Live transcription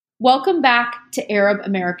Welcome back to Arab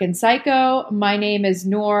American Psycho. My name is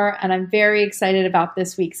Noor, and I'm very excited about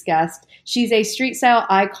this week's guest. She's a street style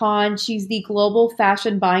icon. She's the global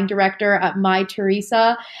fashion buying director at My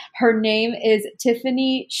Teresa. Her name is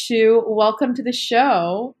Tiffany Xu. Welcome to the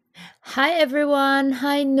show. Hi everyone.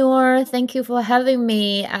 Hi Noor. Thank you for having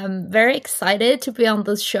me. I'm very excited to be on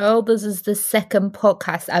this show. This is the second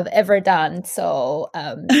podcast I've ever done. So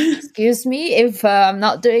excuse me if I'm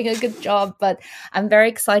not doing a good job, but I'm very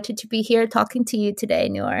excited to be here talking to you today,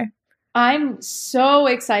 Noor. I'm so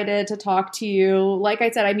excited to talk to you. Like I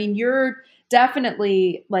said, you're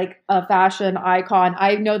definitely like a fashion icon.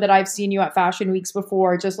 I know that I've seen you at fashion weeks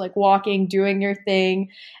before, just like walking, doing your thing.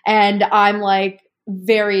 And I'm like,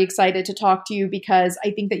 very excited to talk to you because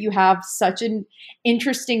I think that you have such an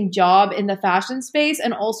interesting job in the fashion space.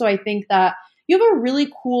 And also, I think that you have a really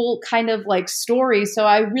cool kind of like story. So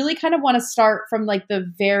I really kind of want to start from like the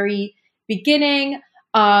very beginning.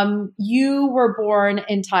 You were born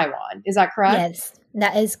in Taiwan. Is that correct? Yes,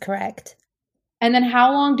 that is correct. And then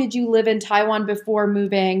how long did you live in Taiwan before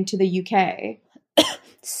moving to the UK?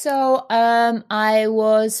 So I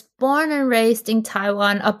was born and raised in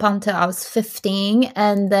Taiwan up until I was 15,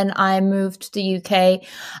 and then I moved to the UK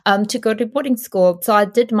to go to boarding school. So I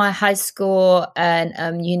did my high school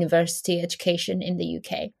and university education in the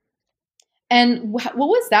UK. And what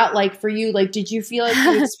was that like for you? Like, did you feel like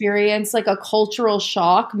you experienced like a cultural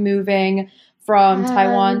shock moving from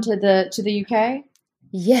Taiwan to the UK?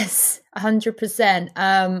 Yes, 100%.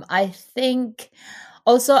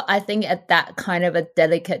 I think at that kind of a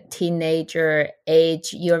delicate teenager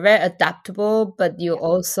age, you're very adaptable, but you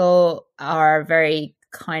also are very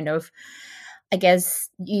kind of, I guess,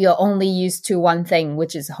 you're only used to one thing,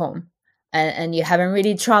 which is home. And you haven't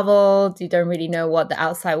really traveled, you don't really know what the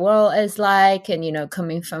outside world is like. And,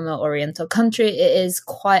 coming from an Oriental country, it is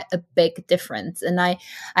quite a big difference. And I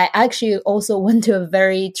actually also went to a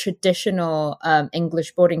very traditional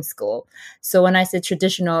English boarding school. So when I say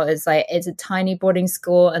traditional, it's a tiny boarding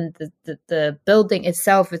school, and the building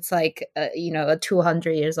itself, it's like, a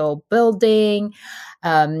 200 years old building.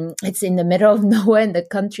 It's in the middle of nowhere in the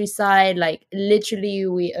countryside. Like literally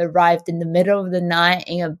we arrived in the middle of the night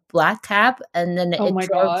in a black cab, and then it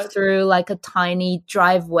drove through like a tiny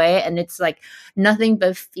driveway, and it's like nothing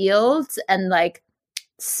but fields and like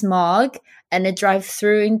smog, and it drives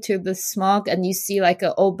through into the smog, and you see like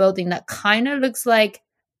an old building that kind of looks like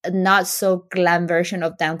a not so glam version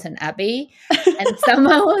of Downton Abbey. And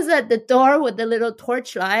someone was at the door with a little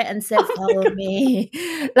torchlight and said, "Follow me."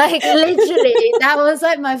 Like literally, that was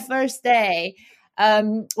like my first day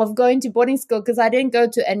of going to boarding school, because I didn't go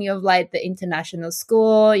to any of like the international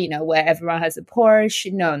school, where everyone has a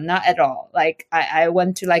Porsche. No, not at all. Like I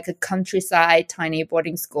went to like a countryside tiny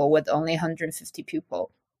boarding school with only 150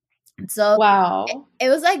 people. So wow, it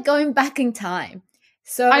was like going back in time.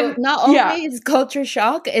 So not only is culture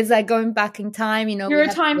shock, it's like going back in time. You're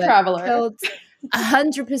a time traveler.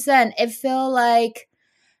 100%. It felt like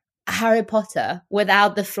Harry Potter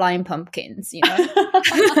without the flying pumpkins, So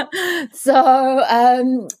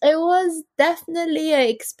it was definitely an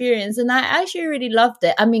experience, and I actually really loved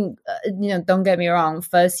it. I mean, don't get me wrong,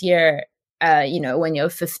 first year, when you're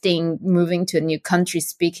 15, moving to a new country,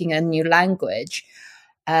 speaking a new language,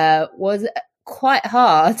 was quite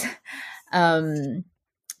hard.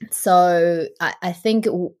 So I think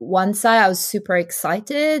one side I was super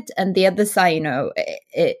excited, and the other side,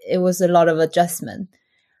 it was a lot of adjustment.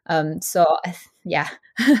 Yeah.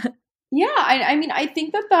 Yeah, I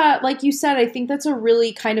think that, like you said, I think that's a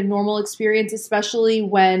really kind of normal experience, especially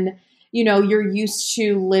when, you're used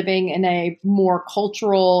to living in a more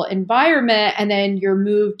cultural environment, and then you're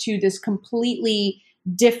moved to this completely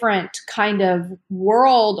different kind of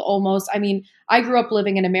world almost. I mean, I grew up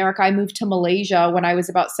living in America. I moved to Malaysia when I was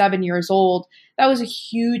about 7 years old. That was a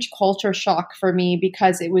huge culture shock for me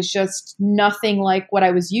because it was just nothing like what I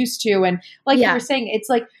was used to. And like you were saying, it's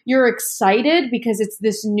like you're excited because it's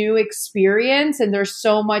this new experience and there's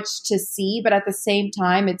so much to see. But at the same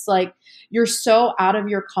time, it's like you're so out of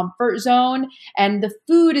your comfort zone, and the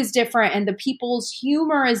food is different, and the people's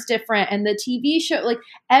humor is different, and the TV show, like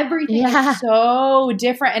everything is so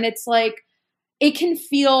different. And it's like, it can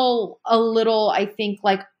feel a little, I think,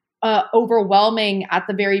 like overwhelming at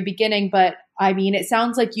the very beginning. But I mean, it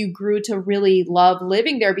sounds like you grew to really love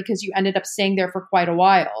living there because you ended up staying there for quite a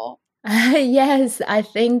while. Yes, I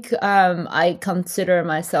think I consider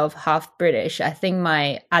myself half British. I think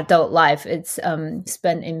my adult life it's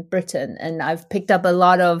spent in Britain, and I've picked up a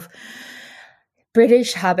lot of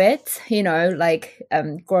British habits, like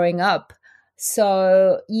growing up.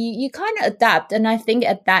 So you kind of adapt. And I think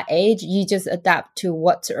at that age, you just adapt to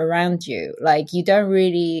what's around you. Like you don't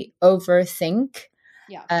really overthink.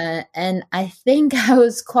 Yeah. And I think I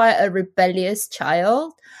was quite a rebellious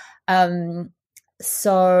child. Um,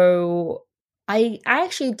 so I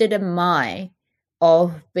actually didn't mind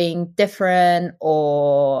of being different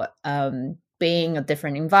or being a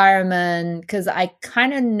different environment because I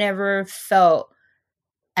kind of never felt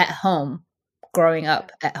at home growing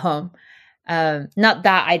up at home. Not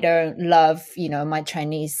that I don't love, my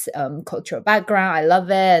Chinese cultural background. I love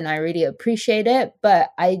it and I really appreciate it, but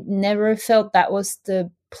I never felt that was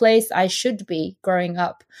the place I should be growing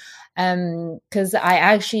up. Because I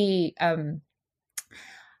actually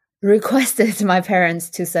requested my parents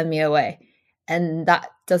to send me away. And that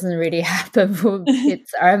doesn't really happen for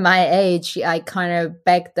kids are my age. I kind of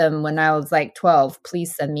begged them when I was like 12,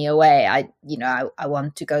 please send me away. I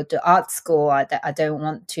want to go to art school. I don't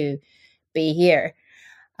want to be here.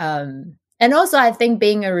 And also I think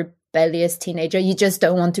being a rebellious teenager, you just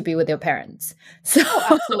don't want to be with your parents. So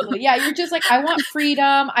absolutely. Yeah. You're just like, I want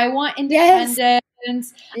freedom. I want independence. Yes.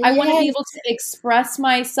 I want to be able to express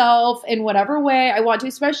myself in whatever way I want to,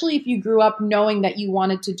 especially if you grew up knowing that you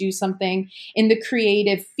wanted to do something in the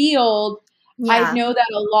creative field. Yeah. I know that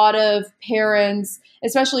a lot of parents,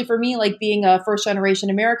 especially for me, like being a first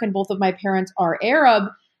generation American, both of my parents are Arab.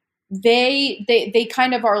 They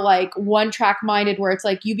kind of are like one track minded where it's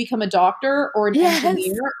like you become a doctor or an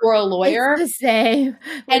engineer or a lawyer. It's the same.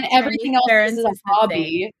 And everything else is a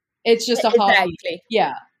hobby. It's just a hobby.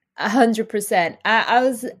 Yeah. 100%. I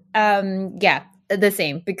was, the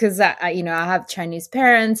same because I have Chinese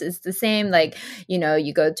parents. It's the same. Like,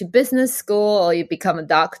 you go to business school or you become a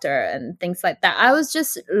doctor and things like that. I was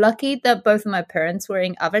just lucky that both of my parents were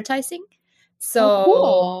in advertising. So,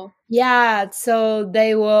 cool. Yeah, so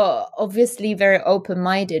they were obviously very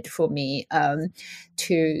open-minded for me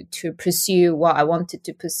to pursue what I wanted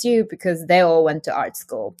to pursue because they all went to art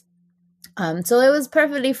school. So it was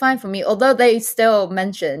perfectly fine for me, although they still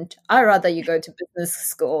mentioned, I'd rather you go to business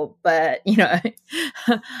school, but,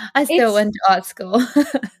 I still went to art school.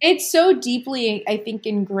 It's so deeply, I think,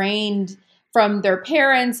 ingrained from their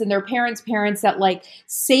parents and their parents' parents that like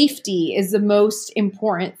safety is the most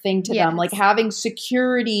important thing to them, like having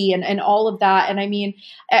security and all of that. And I mean,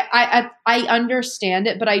 I understand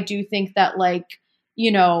it, but I do think that like,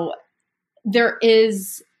 there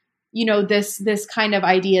is, this kind of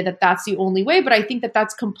idea that that's the only way, but I think that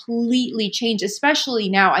that's completely changed, especially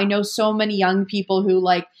now. I know so many young people who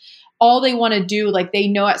like, all they want to do, like they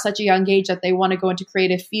know at such a young age that they want to go into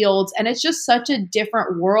creative fields. And it's just such a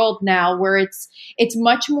different world now where it's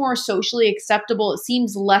much more socially acceptable. It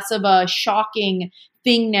seems less of a shocking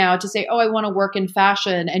thing now to say, oh, I want to work in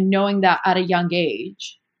fashion, and knowing that at a young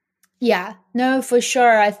age. Yeah, no, for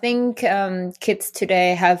sure. I think kids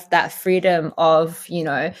today have that freedom of,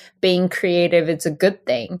 being creative. It's a good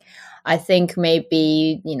thing. I think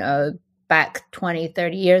maybe, back 20,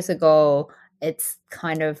 30 years ago, it's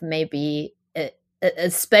kind of maybe,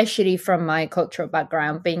 especially from my cultural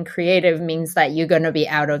background, being creative means that you're going to be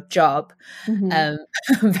out of job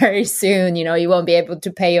very soon. You won't be able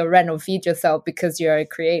to pay your rent or feed yourself because you're a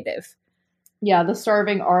creative. Yeah, the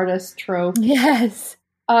starving artist trope. Yes.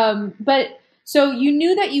 But so you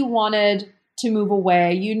knew that you wanted to move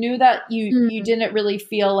away. You knew that you didn't really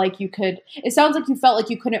feel like you could. It sounds like you felt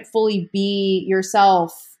like you couldn't fully be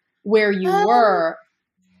yourself where you were.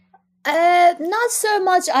 Not so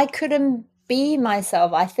much I couldn't be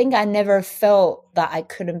myself. I think I never felt that I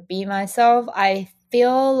couldn't be myself. I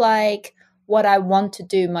feel like what I want to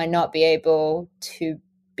do might not be able to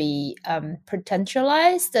be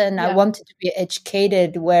potentialized, and I wanted to be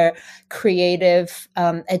educated where creative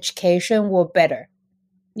education were better.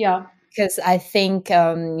 Yeah. Because I think,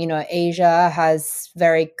 Asia has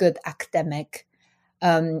very good academic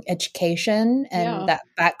education and that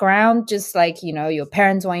background, just like, your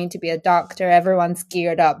parents want you to be a doctor, everyone's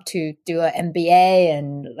geared up to do an MBA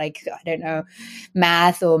and like, I don't know,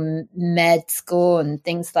 math or med school and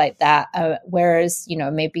things like that. Whereas,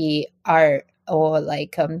 maybe art or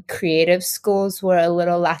like creative schools were a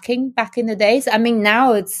little lacking back in the days. I mean,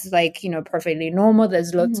 now it's like, perfectly normal.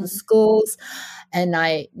 There's lots of schools. And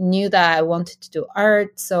I knew that I wanted to do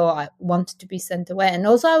art, so I wanted to be sent away. And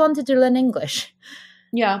also I wanted to learn English.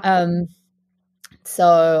 Yeah.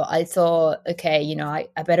 So I thought, okay,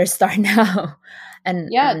 I better start now. And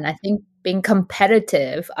I think being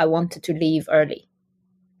competitive, I wanted to leave early.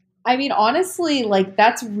 I mean, honestly, like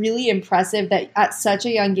that's really impressive that at such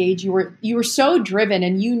a young age you were so driven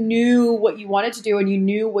and you knew what you wanted to do and you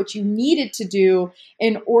knew what you needed to do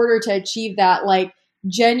in order to achieve that. Like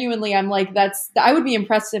genuinely, I'm like, I would be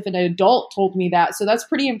impressed if an adult told me that. So that's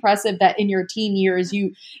pretty impressive that in your teen years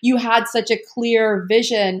you had such a clear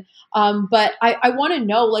vision. But I want to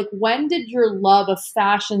know, like, when did your love of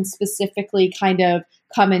fashion specifically kind of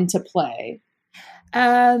come into play?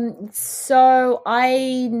 So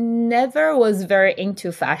I never was very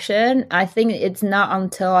into fashion. I think it's not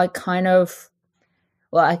until I kind of,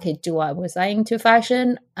 well, okay, was I into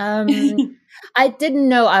fashion? I didn't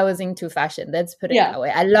know I was into fashion. Let's put it Yeah. that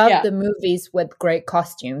way. I love Yeah. the movies with great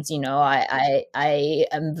costumes. You know, I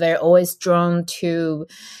am very always drawn to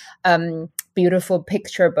beautiful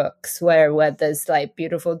picture books where there's like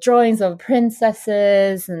beautiful drawings of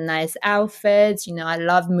princesses and nice outfits. You know, I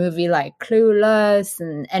love movie like Clueless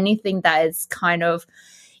and anything that is kind of,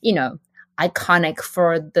 you know, iconic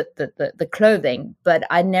for the clothing. But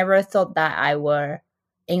I never thought that I were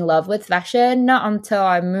in love with fashion, not until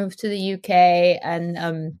I moved to the UK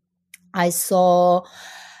and I saw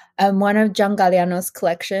one of John Galliano's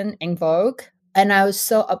collection in Vogue. And I was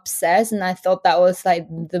so obsessed, and I thought that was like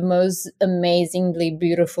the most amazingly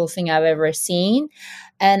beautiful thing I've ever seen.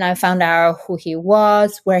 And I found out who he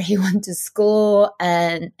was, where he went to school,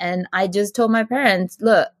 and I just told my parents,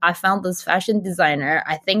 look, I found this fashion designer.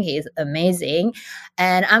 I think he's amazing,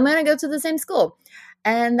 and I'm gonna go to the same school.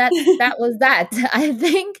 And that was that. I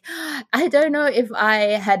think, I don't know if I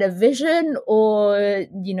had a vision or,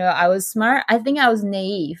 you know, I was smart. I think I was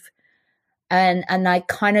naive, and I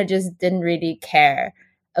kind of just didn't really care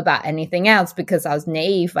about anything else because I was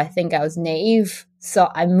naive. I think I was naive. So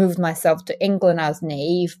I moved myself to England. I was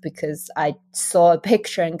naive because I saw a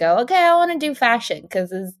picture and go, okay, I want to do fashion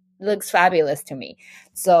because it looks fabulous to me.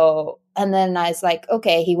 So, and then I was like,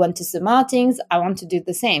 okay, he went to St. Martin's. I want to do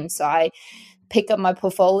the same. So I pick up my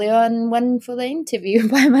portfolio and went for the interview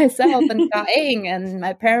by myself and got in. And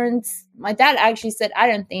my dad actually said, I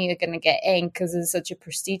don't think you're going to get in because it's such a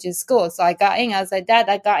prestigious school. So I got in. I was like, Dad,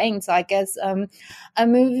 I got in. So I guess I'm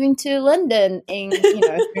moving to London in 3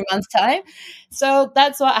 months time. So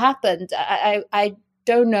that's what happened. I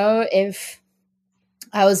don't know if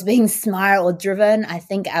I was being smart or driven. I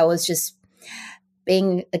think I was just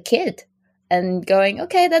being a kid and going,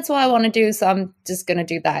 okay, that's what I want to do. So I'm just going to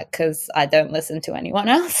do that because I don't listen to anyone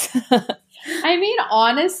else. I mean,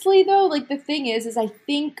 honestly, though, like the thing is I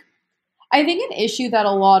think an issue that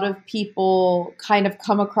a lot of people kind of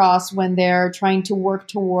come across when they're trying to work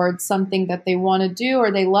towards something that they want to do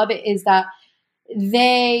or they love it is that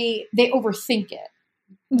they overthink it.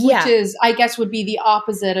 Yeah. Which is, I guess, would be the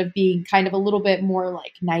opposite of being kind of a little bit more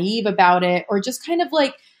like naive about it or just kind of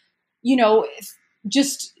like,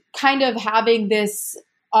 just kind of having this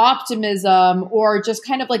optimism or just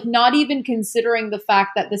kind of like not even considering the fact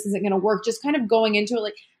that this isn't going to work, just kind of going into it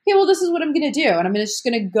like, okay, well, this is what I'm going to do. And I'm just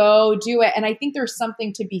going to go do it. And I think there's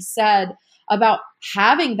something to be said about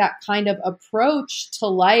having that kind of approach to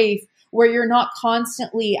life where you're not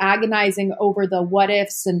constantly agonizing over the what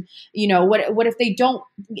ifs and, what if they don't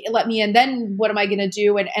let me in, then what am I going to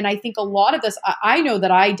do? And I think a lot of this, I know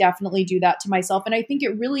that I definitely do that to myself. And I think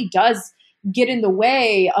it really does get in the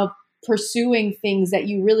way of pursuing things that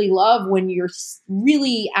you really love when you're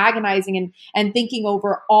really agonizing and thinking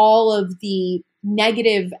over all of the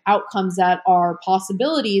negative outcomes that are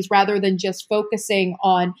possibilities rather than just focusing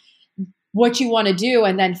on what you want to do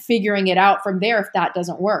and then figuring it out from there if that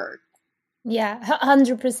doesn't work. Yeah,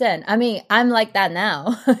 100%. I mean, I'm like that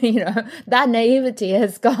now. That naivety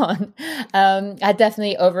has gone. I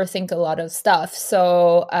definitely overthink a lot of stuff.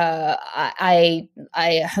 So I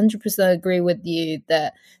 100% agree with you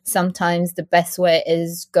that sometimes the best way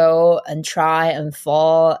is go and try and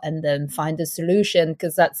fall and then find a solution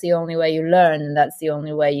because that's the only way you learn and that's the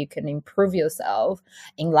only way you can improve yourself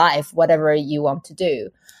in life, whatever you want to do.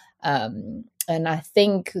 And I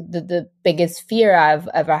think the biggest fear I've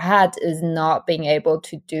ever had is not being able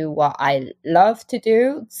to do what I love to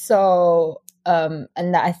do. So, and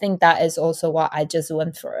I think that is also why I just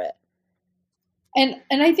went for it. And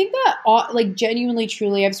I think that like genuinely,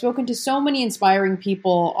 truly, I've spoken to so many inspiring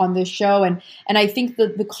people on this show. And I think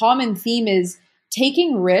that the common theme is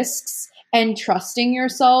taking risks and trusting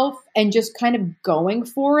yourself and just kind of going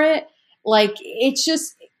for it. Like it's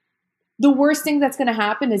just, the worst thing that's going to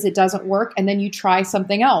happen is it doesn't work and then you try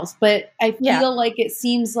something else. But I feel like it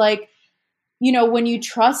seems like, when you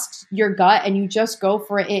trust your gut and you just go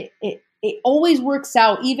for it, it always works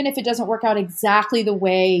out. Even if it doesn't work out exactly the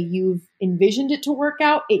way you've envisioned it to work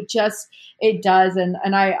out, it does. And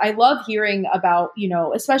I love hearing about,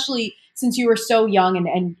 especially since you were so young.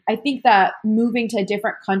 And I think that moving to a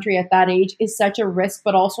different country at that age is such a risk,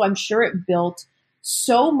 but also I'm sure it built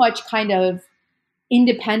so much kind of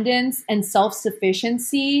independence and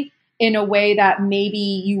self-sufficiency in a way that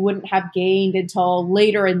maybe you wouldn't have gained until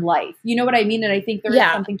later in life. You know what I mean? And I think there is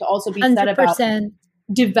something to also be said about 100%.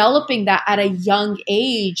 developing that at a young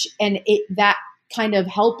age and that kind of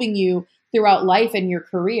helping you throughout life and your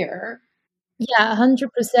career. Yeah,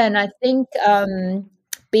 100%. I think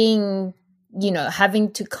being,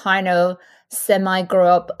 having to kind of semi grow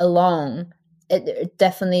up alone, it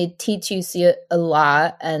definitely teaches you a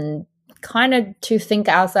lot, and kind of to think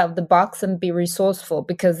outside of the box and be resourceful,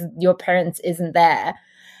 because your parents isn't there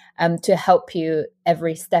to help you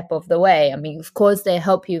every step of the way. I mean, of course, they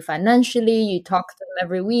help you financially. You talk to them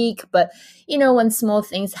every week, but when small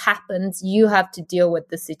things happens, you have to deal with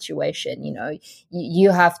the situation.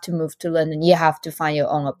 You have to move to London. You have to find your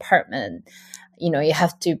own apartment. You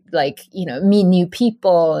have to meet new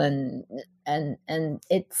people, and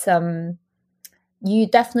it's you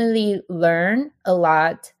definitely learn a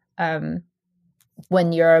lot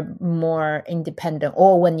when you're more independent,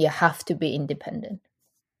 or when you have to be independent.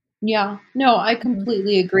 Yeah, no, I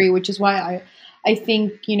completely agree, which is why I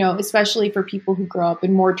think, especially for people who grow up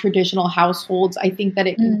in more traditional households, I think that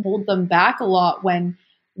it can hold them back a lot when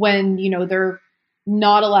they're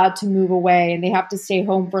not allowed to move away and they have to stay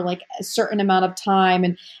home for like a certain amount of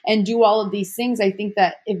time and do all of these things. I think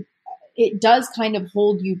that it does kind of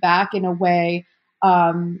hold you back in a way.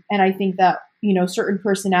 And I think that, certain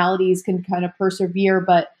personalities can kind of persevere,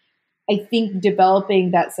 but I think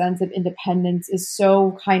developing that sense of independence is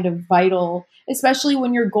so kind of vital, especially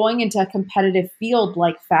when you're going into a competitive field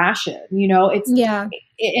like fashion.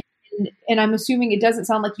 And I'm assuming it doesn't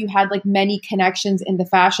sound like you had like many connections in the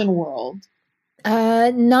fashion world.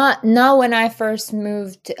 Not when I first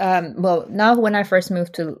moved. Not when I first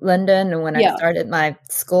moved to London, and when I started my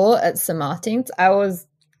school at St. Martin's, I was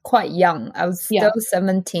quite young. I was still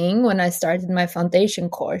 17 when I started my foundation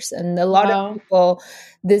course, and a lot of people,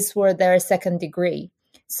 this were their second degree.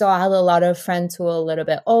 So I had a lot of friends who were a little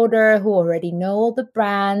bit older, who already know all the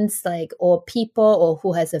brands, or people, or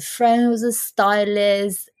who has a friend who's a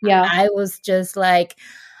stylist. Yeah, I was just like,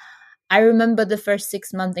 I remember the first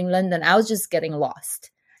 6 months in London, I was just getting lost.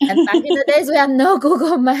 And back in the days, we had no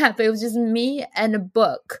Google Map. It was just me and a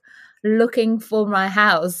book looking for my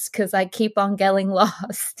house, because I keep on getting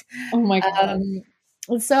lost. Oh my God.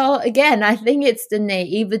 So again, I think it's the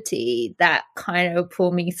naivety that kind of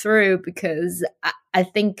pulled me through, because I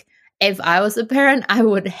think if I was a parent, I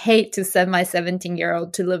would hate to send my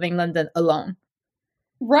 17-year-old to live in London alone.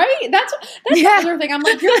 Right? That's another thing. I'm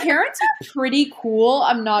like, your parents are pretty cool.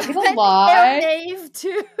 I'm not gonna lie. They're naive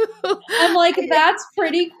too. I'm like, that's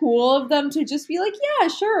pretty cool of them to just be like, yeah,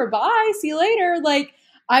 sure, bye, see you later. Like,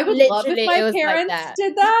 I would love if my parents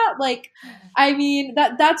did that. Like, I mean,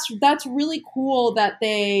 that's really cool that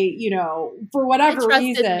they, for whatever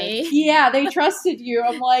reason, they trusted you.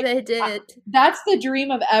 I'm like, they did. That's the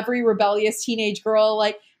dream of every rebellious teenage girl.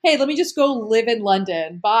 Like, hey, let me just go live in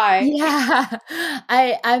London. Bye. Yeah.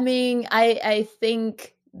 I mean, I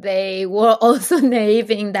think they were also naive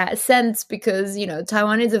in that sense, because,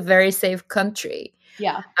 Taiwan is a very safe country.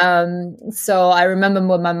 Yeah. So I remember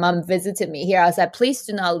when my mom visited me here, I was like, please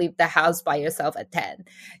do not leave the house by yourself at 10.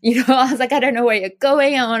 I was like, I don't know where you're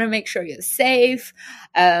going. I want to make sure you're safe.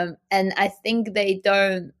 And I think they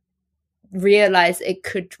don't realize it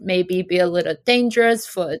could maybe be a little dangerous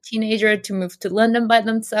for a teenager to move to London by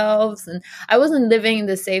themselves. And I wasn't living in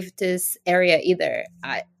the safest area either.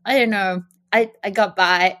 I don't know. I got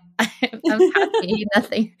by. I'm happy.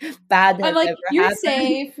 Nothing bad has I'm like, ever you're happened.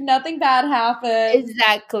 Safe. Nothing bad happened.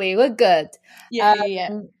 Exactly. We're good.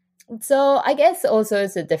 Yeah. So I guess also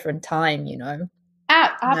it's a different time,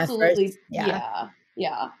 Absolutely. Yeah.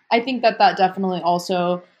 I think that definitely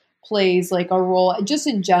also plays like a role just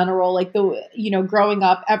in general, like growing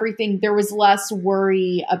up, everything, there was less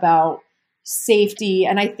worry about safety.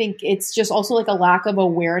 And I think it's just also like a lack of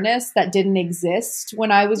awareness that didn't exist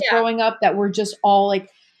when I was growing up, that we're just all like,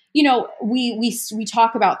 we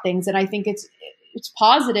talk about things. And I think it's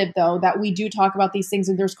positive though, that we do talk about these things,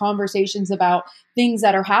 and there's conversations about things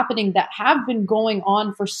that are happening that have been going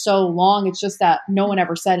on for so long. It's just that no one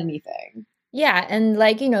ever said anything. Yeah, and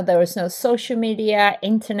there was no social media,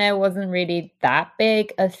 internet wasn't really that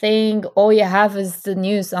big a thing. All you have is the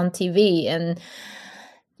news on TV, and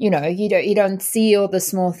you don't see all the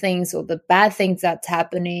small things or the bad things that's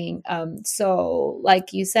happening. So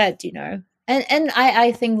like you said, and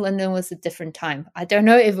I think London was a different time. I don't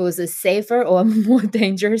know if it was a safer or a more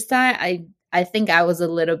dangerous time. I think I was a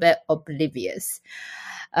little bit oblivious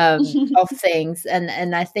of things,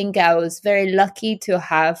 and I think I was very lucky to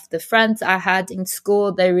have the friends I had in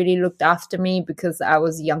school. They really looked after me because I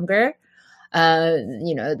was younger.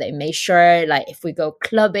 They made sure, like, if we go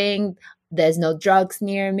clubbing, there's no drugs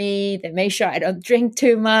near me. They make sure I don't drink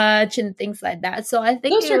too much and things like that. So I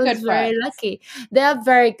think Those it are was good very friends. lucky. They are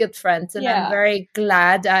very good friends, and I'm Yeah. very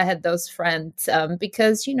glad I had those friends,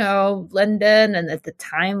 because, London, and at the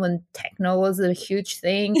time when techno was a huge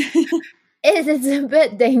thing, it is a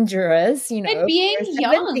bit dangerous, And being for a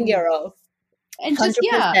young 17-year-old. and just,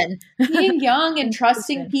 yeah, 100%. being young and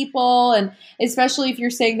trusting 100%. people. And especially if you're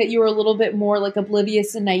saying that you were a little bit more like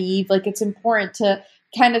oblivious and naive, like it's important to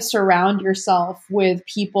kind of surround yourself with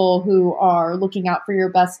people who are looking out for your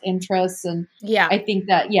best interests. And Yeah. I think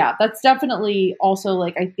that, yeah, that's definitely also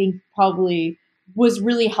like, I think probably was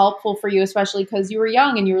really helpful for you, especially because you were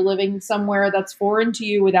young and you were living somewhere that's foreign to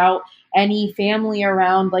you without any family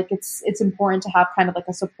around. Like it's important to have kind of like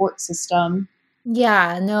a support system.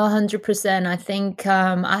 Yeah, no, 100%. I think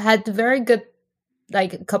I had very good,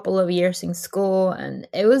 like, a couple of years in school, and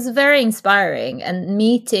it was very inspiring, and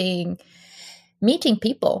meeting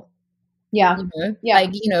people. Yeah. Yeah.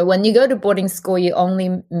 Like, when you go to boarding school, you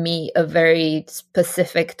only meet a very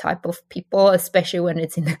specific type of people, especially when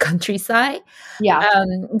it's in the countryside. Yeah.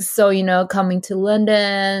 So, coming to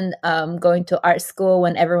London, going to art school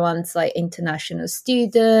when everyone's like international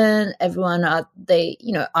student, everyone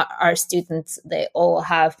our students, they all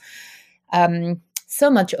have so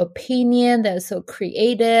much opinion. They're so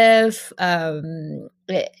creative.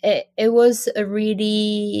 It was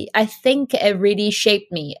I think it really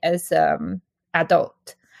shaped me as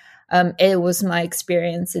adult. It was my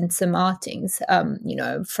experience in St. Martin's,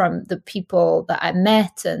 from the people that I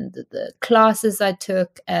met and the classes I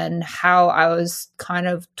took, and how I was kind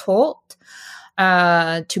of taught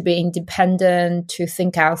to be independent, to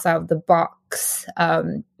think outside of the box.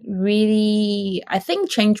 Really, I think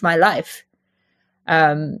changed my life.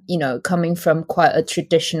 Coming from quite a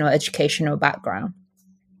traditional educational background.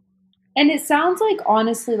 And it sounds like,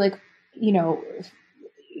 honestly, like,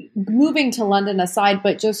 moving to London aside,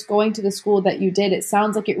 but just going to the school that you did, it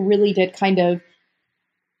sounds like it really did kind of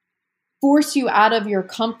force you out of your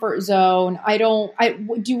comfort zone.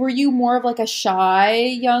 Were you more of like a shy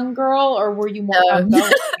young girl, or were you more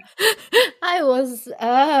outgoing? I was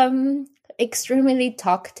extremely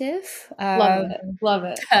talkative. Love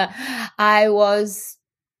it. I was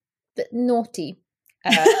naughty.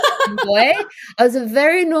 Tomboy. I was a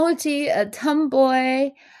very naughty tomboy.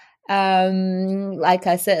 Like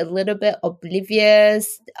I said, a little bit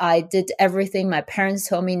oblivious. I did everything my parents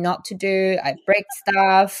told me not to do. I break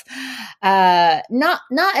stuff.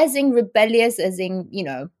 Not as in rebellious, as in,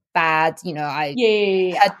 bad. I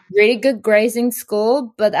had really good grades in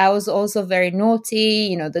school, but I was also very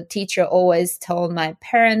naughty. The teacher always told my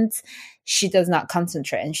parents she does not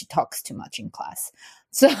concentrate and she talks too much in class.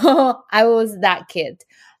 So I was that kid.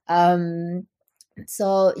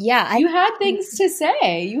 So yeah, you had things to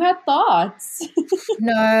say. You had thoughts.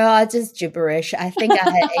 No, I just gibberish. I think I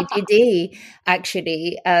had ADD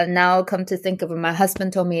actually. Now come to think of it, my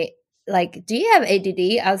husband told me, like, do you have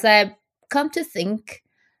ADD? I was like, come to think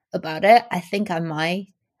about it, I think I might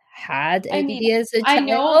had ADD as a child. I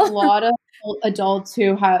know a lot of adults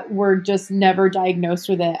who were just never diagnosed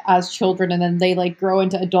with it as children, and then they like grow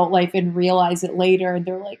into adult life and realize it later, and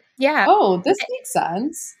they're like, yeah, oh, this makes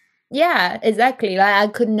sense. Yeah, exactly. Like, I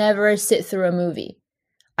could never sit through a movie.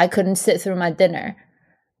 I couldn't sit through my dinner.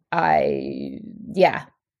 I'm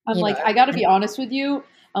like, I got to be honest with you.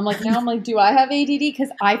 I'm like, do I have ADD? Because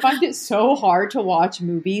I find it so hard to watch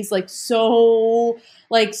movies, so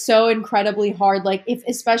incredibly hard. Like,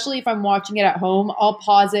 especially if I'm watching it at home, I'll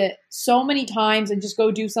pause it so many times and just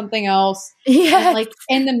go do something else. Yeah. And, like,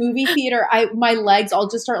 in the movie theater, I'll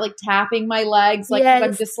just start like tapping my legs, like, yes.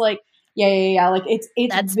 I'm just like, yeah. Like, it's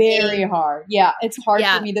That's very hard. Yeah, it's hard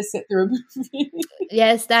for me to sit through a movie.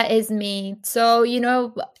 Yes, that is me. So,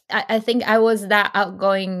 I think I was that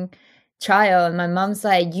outgoing child, and my mom's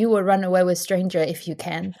like, you will run away with stranger if you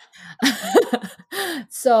can.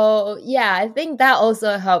 So yeah, I think that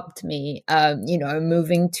also helped me,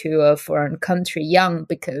 moving to a foreign country young,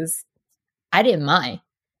 because I didn't mind.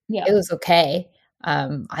 Yeah, it was okay.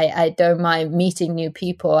 I don't mind meeting new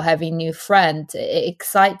people, having new friends. It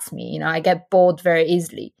excites me. I get bored very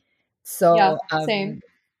easily. So yeah, same.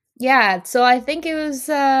 Yeah, so I think it was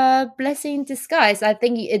a blessing in disguise. I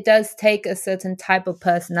think it does take a certain type of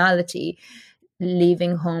personality,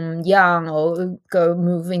 leaving home young or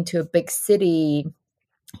moving to a big city,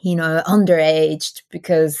 underaged,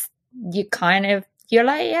 because you're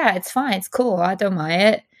like, yeah, it's fine, it's cool, I don't mind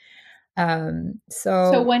it.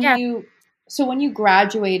 So when you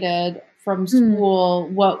graduated from school,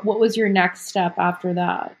 what was your next step after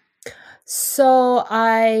that? So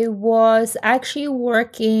I was actually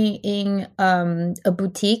working in a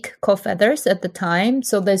boutique called Feathers at the time.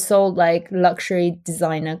 So they sold like luxury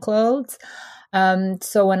designer clothes.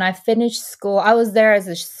 So when I finished school, I was there as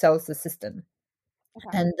a sales assistant.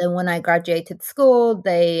 Okay. And then when I graduated school,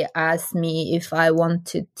 they asked me if I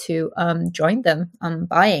wanted to join them on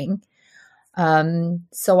buying.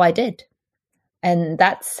 So I did. And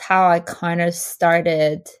that's how I kind of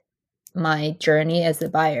started my journey as a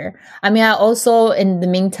buyer. I mean, I also, in the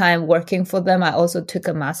meantime, working for them, I also took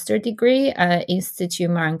a master degree at Institute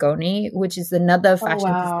Marangoni, which is another Oh,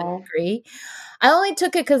 fashion design wow. degree. I only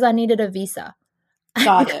took it because I needed a visa. I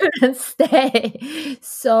Got it. couldn't stay.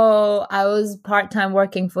 So I was part-time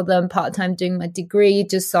working for them, part-time doing my degree,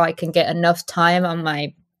 just so I can get enough time on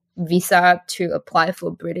my visa to apply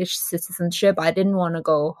for British citizenship. I didn't want to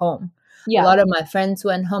go home. A Yeah. lot of my friends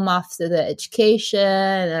went home after the education,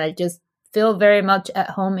 and I just feel very much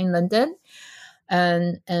at home in London.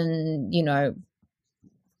 And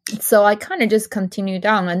so I kind of just continued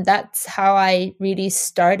on, and that's how I really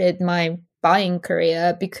started my buying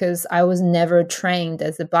career, because I was never trained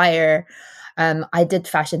as a buyer. I did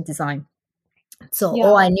fashion design. So all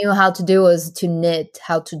Yeah. I knew how to do was to knit,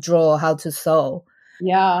 how to draw, how to sew.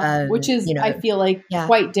 Yeah. Which is, I feel like, Yeah,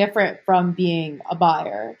 quite different from being a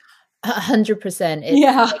buyer. 100%. It's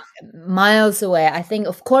Yeah. like miles away. I think,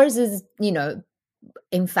 of course, is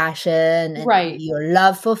in fashion and Right. your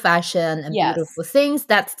love for fashion and Yes. beautiful things.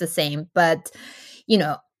 That's the same, but you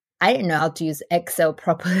know, I didn't know how to use Excel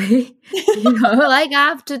properly. Like I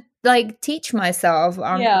have to like teach myself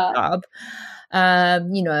on the Yeah. job.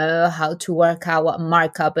 How to work out what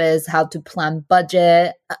markup is, how to plan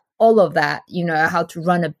budget, all of that, how to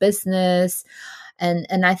run a business.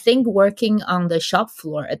 And I think working on the shop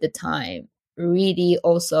floor at the time really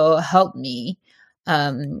also helped me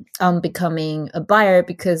on becoming a buyer,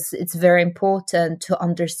 because it's very important to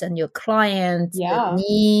understand your client, the Yeah.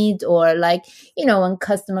 need, or like, when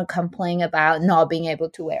customer complain about not being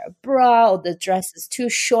able to wear a bra or the dress is too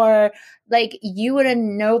short, like you wouldn't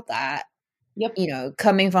know that, Yep.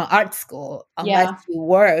 coming from art school, unless Yeah. you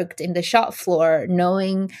worked in the shop floor,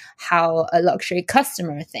 knowing how a luxury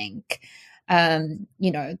customer think.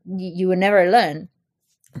 You would never learn.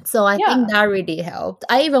 So I think Yeah. that really helped.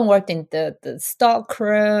 I even worked in the stock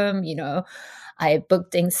room, I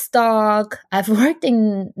booked in stock. I've worked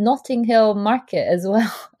in Notting Hill Market as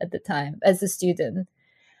well at the time as a student.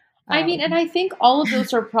 I mean, and Um, I think all of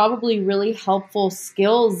those are probably really helpful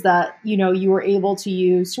skills that, you were able to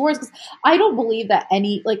use towards, because I don't believe that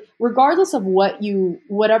any, like, regardless of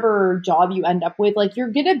whatever job you end up with, like,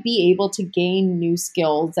 you're going to be able to gain new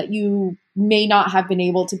skills that you may not have been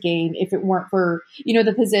able to gain if it weren't for,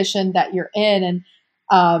 the position that you're in. And,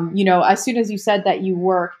 as soon as you said that you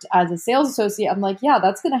worked as a sales associate, I'm like, yeah,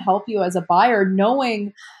 that's going to help you as a buyer,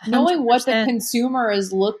 knowing what the 100%. consumer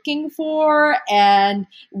is looking for and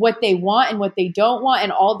what they want and what they don't want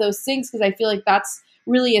and all those things, because I feel like that's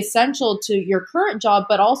really essential to your current job.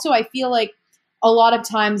 But also I feel like a lot of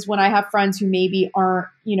times when I have friends who maybe aren't,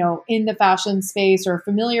 in the fashion space or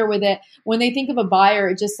familiar with it, when they think of a buyer,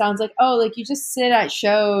 it just sounds like, oh, like you just sit at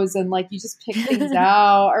shows and like you just pick things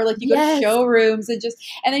out, or like you go to Yes. showrooms and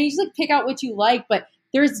then you just like pick out what you like. But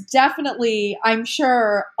there's definitely, I'm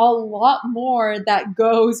sure, a lot more that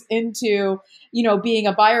goes into, being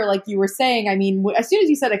a buyer, like you were saying. I mean, as soon as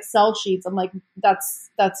you said Excel sheets, I'm like, that's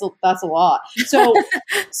a lot. So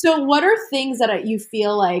what are things that you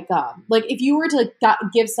feel like if you were to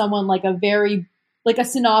give someone like a very, like a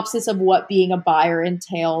synopsis of what being a buyer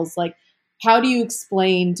entails, like how do you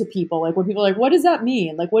explain to people, like when people are like, what does that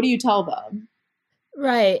mean? Like, what do you tell them?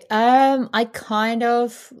 Right. I kind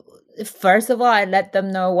of, first of all, I let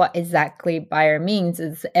them know what exactly buyer means.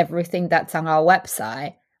 Is everything that's on our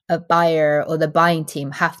website, a buyer or the buying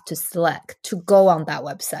team have to select to go on that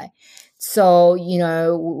website. So,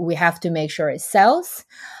 we have to make sure it sells.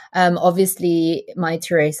 Obviously,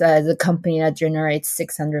 Mytheresa is a company that generates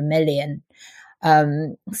 600 million.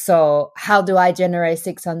 So how do I generate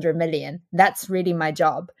 600 million? That's really my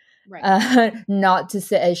job. Right. Not to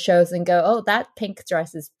sit at shows and go, oh, that pink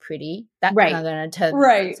dress is pretty. That's not Right. going to turn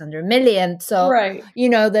Right. 600 million. So, Right.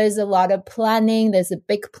 there's a lot of planning. There's a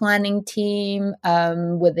big planning team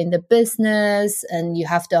within the business, and you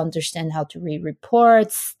have to understand how to read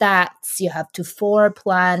reports, stats. You have to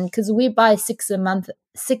foreplan, because we buy 6 months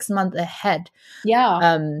ahead.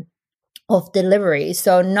 Yeah. Of delivery.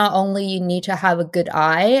 So not only you need to have a good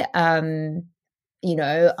eye,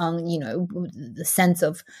 the sense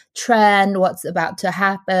of trend, what's about to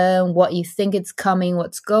happen, what you think it's coming,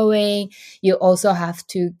 what's going. You also have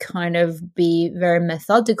to kind of be very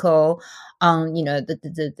methodical on,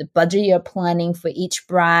 the budget you're planning for each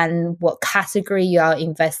brand, what category you are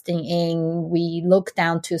investing in. We look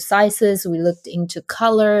down to sizes, we looked into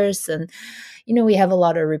colors, and, we have a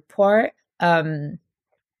lot of report.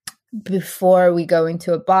 Before we go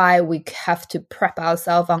into a buy, we have to prep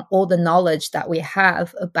ourselves on all the knowledge that we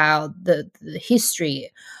have about the history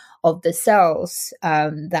of the sales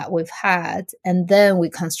that we've had, and then we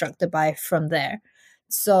construct the buy from there.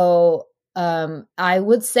 So I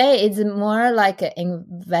would say it's more like an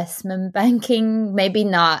investment banking, maybe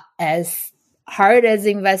not as hard as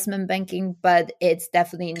investment banking, but it's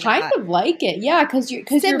definitely kind of like it. Yeah, because you're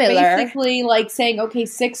basically like saying, okay,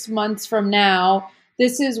 6 months from now,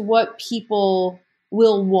 this is what people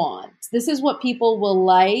will want. This is what people will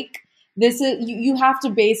like. This is you have to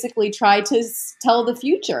basically try to tell the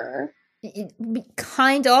future.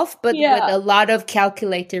 Kind of, but with a lot of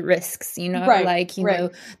calculated risks, right.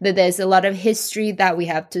 know, that there's a lot of history that we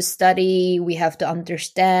have to study. We have to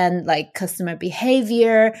understand like customer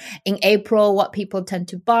behavior in April, what people tend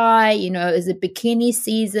to buy, is it bikini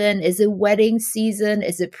season? Is it wedding season?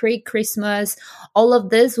 Is it pre-Christmas? All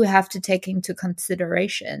of this we have to take into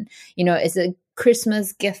consideration. Is it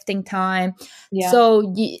Christmas gifting time? Yeah.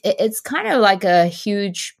 So it's kind of like a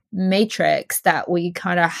huge matrix that we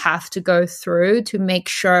kind of have to go through to make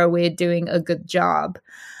sure we're doing a good job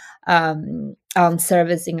on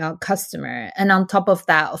servicing our customer. And on top of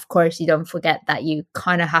that, of course, you don't forget that you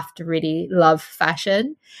kind of have to really love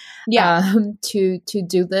fashion to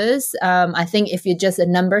do this. I think if you're just a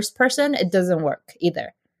numbers person, it doesn't work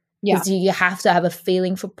either. Because you have to have a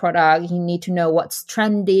feeling for product. You need to know what's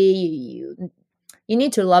trendy. You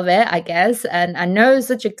need to love it, I guess. And I know it's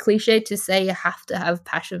such a cliche to say you have to have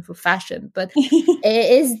passion for fashion, but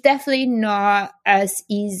it is definitely not as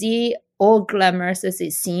easy or glamorous as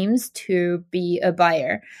it seems to be a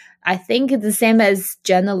buyer. I think it's the same as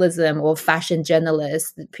journalism or fashion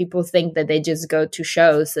journalists. People think that they just go to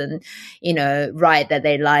shows and, write that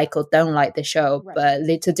they like or don't like the show. Right. But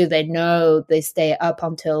little do they know they stay up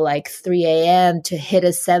until like 3 a.m. to hit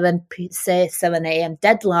a 7 a.m.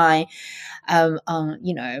 deadline.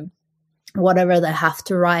 Whatever they have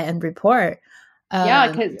to write and report.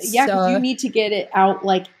 Because you need to get it out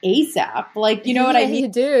like ASAP. Like, you know what I mean?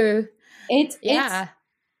 You do. It's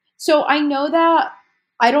so I know that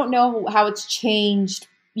I don't know how it's changed,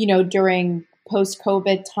 during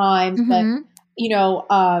post-COVID times, but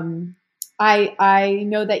I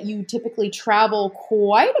know that you typically travel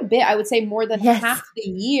quite a bit. I would say more than half the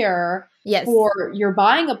year for your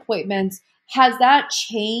buying appointments. Has that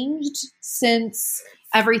changed since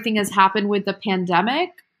everything has happened with the pandemic?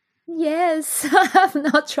 Yes, I have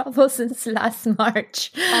not traveled since last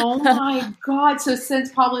March. Oh my God. So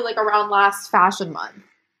since probably like around last Fashion Month.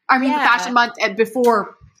 I mean, the Fashion Month and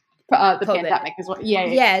before the COVID. Pandemic is what. Yeah.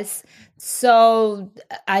 Yes. So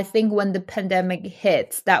I think when the pandemic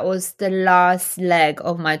hit, that was the last leg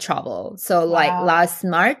of my travel. So like last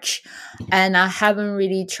March, and I haven't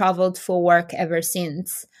really traveled for work ever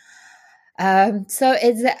since. So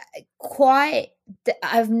it's quite,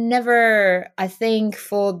 I think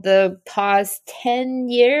for the past 10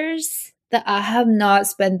 years that I have not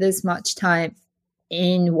spent this much time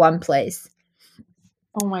in one place.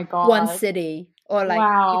 Oh my God. One city or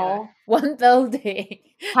like, one building.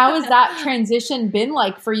 How has that transition been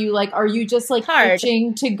like for you? Like, are you just like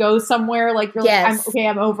itching to go somewhere? Like, you're like,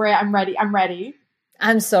 I'm over it. I'm ready.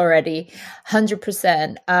 I'm so ready.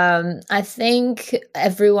 100%. I think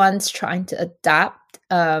everyone's trying to adapt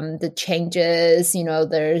the changes.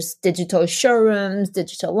 There's digital showrooms,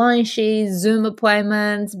 digital launches, Zoom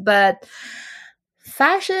appointments, but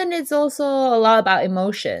fashion is also a lot about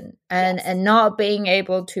emotion and not being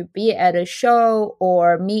able to be at a show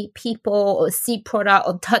or meet people or see product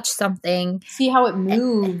or touch something. See how it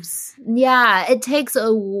moves. It takes a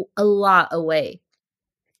lot away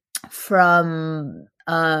from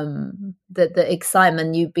the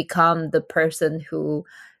excitement. You become the person who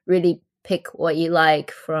really pick what you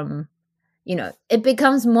like from, it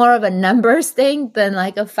becomes more of a numbers thing than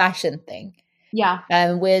like a fashion thing. Yeah.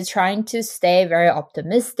 And we're trying to stay very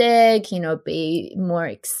optimistic, be more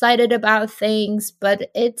excited about things, but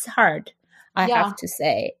it's hard, I have to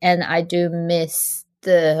say. And I do miss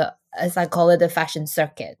as I call it, the fashion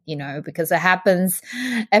circuit, because it happens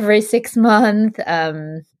every 6 months.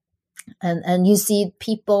 And you see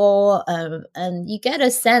people and you get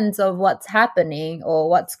a sense of what's happening or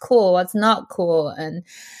what's cool, what's not cool. And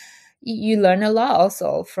you learn a lot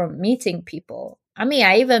also from meeting people. I mean,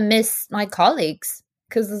 I even miss my colleagues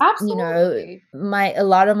because, Absolutely. a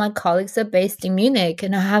lot of my colleagues are based in Munich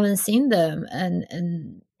and I haven't seen them.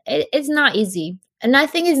 And it's not easy. And I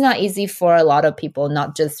think it's not easy for a lot of people,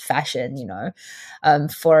 not just fashion,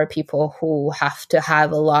 for people who have to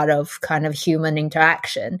have a lot of kind of human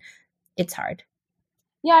interaction. It's hard.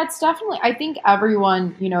 Yeah, it's definitely, I think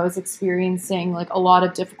everyone, is experiencing like a lot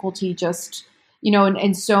of difficulty just,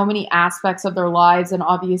 in so many aspects of their lives. And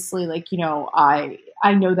obviously, like,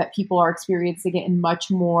 I know that people are experiencing it in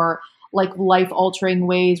much more like life altering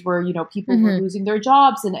ways where, people were losing their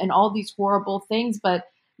jobs and all these horrible things. But,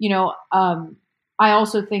 I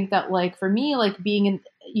also think that like for me, like being in,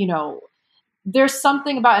 there's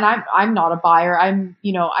something about, and I'm not a buyer. I'm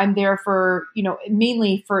there for,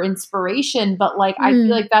 mainly for inspiration, but like, I feel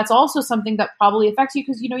like that's also something that probably affects you.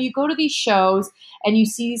 Cause you go to these shows and you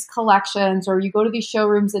see these collections or you go to these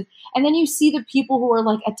showrooms and then you see the people who are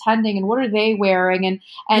like attending and what are they wearing? And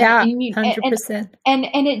yeah, and, 100%. and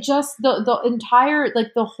it just, the entire,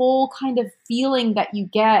 like the whole kind of feeling that you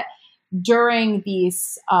get during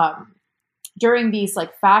these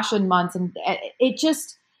like fashion months. And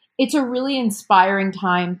it's a really inspiring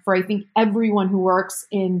time for, I think, everyone who works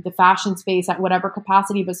in the fashion space at whatever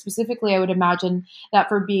capacity, but specifically I would imagine that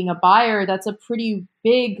for being a buyer, that's a pretty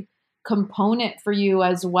big component for you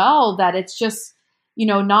as well, that it's just,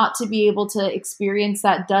 not to be able to experience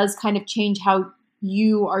that does kind of change how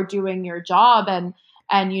you are doing your job. And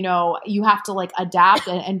you have to like adapt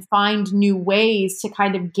and find new ways to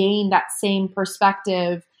kind of gain that same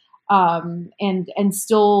perspective, and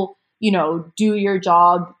still, do your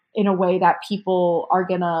job in a way that people are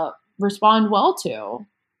going to respond well to.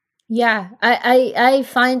 Yeah, I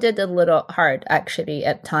find it a little hard actually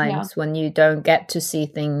at times when you don't get to see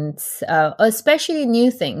things, especially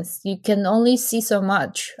new things. You can only see so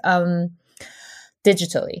much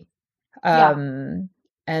digitally.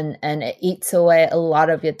 And it eats away a lot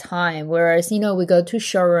of your time. Whereas, we go to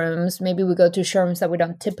showrooms, maybe we go to showrooms that we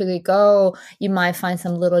don't typically go. You might find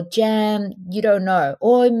some little gem, you don't know.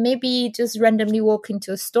 Or maybe just randomly walk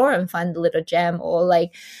into a store and find a little gem, or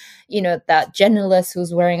like, that journalist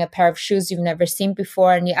who's wearing a pair of shoes you've never seen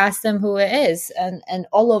before and you ask them who it is. And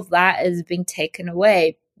all of that is being taken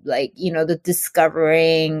away. Like, the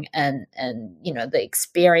discovering and the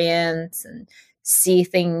experience and see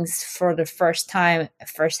things for the first time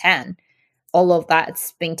firsthand, all of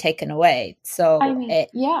that's being taken away. So I mean,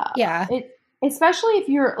 especially if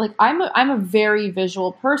you're like, I'm a very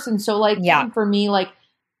visual person, so like even for me, like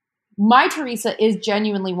Mytheresa is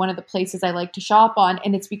genuinely one of the places I like to shop on,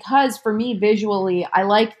 and it's because for me visually I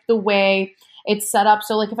like the way it's set up.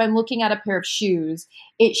 So like if I'm looking at a pair of shoes,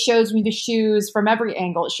 it shows me the shoes from every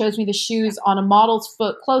angle. It shows me the shoes on a model's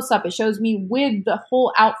foot close up. It shows me with the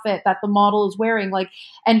whole outfit that the model is wearing. Like,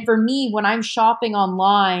 and for me, when I'm shopping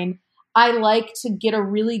online, I like to get a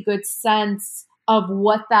really good sense of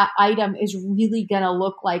what that item is really going to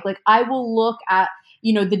look like. Like I will look at,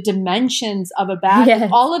 the dimensions of a bag. Yes.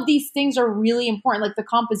 Like, all of these things are really important. Like the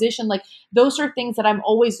composition, like those are things that I'm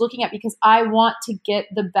always looking at because I want to get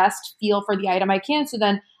the best feel for the item I can. So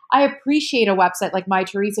then I appreciate a website like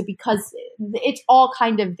Mytheresa because it's all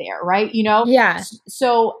kind of there, right? Yeah.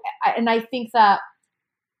 So, and I think that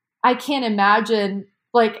I can't imagine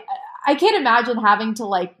having to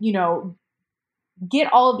like,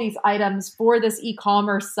 get all of these items for this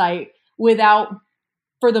e-commerce site without,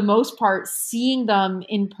 for the most part, seeing them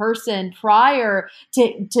in person prior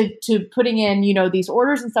to putting in, these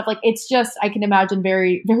orders and stuff. Like, it's just, I can imagine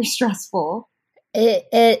very, very stressful. It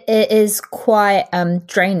is quite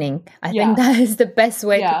draining. I think that is the best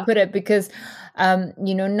way to put it because,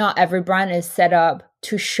 not every brand is set up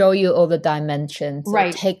to show you all the dimensions,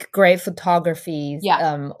 right? Or take great photographies,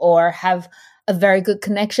 or have a very good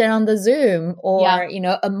connection on the Zoom, or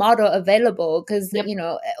a model available because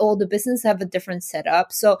all the businesses have a different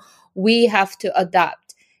setup. So we have to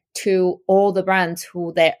adapt to all the brands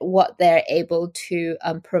what they're able to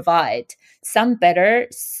provide. Some better,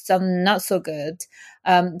 some not so good.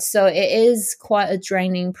 So it is quite a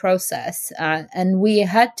draining process, and we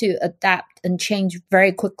had to adapt and change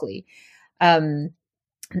very quickly when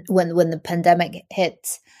the pandemic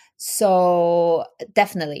hit. So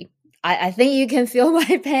definitely. I think you can feel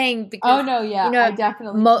my pain because I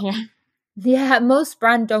definitely can. Yeah, most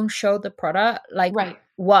brands don't show the product like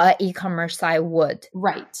what an e-commerce site would.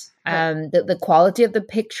 Right. The quality of the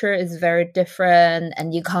picture is very different,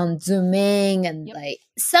 and you can't zoom in, and like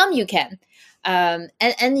some you can. And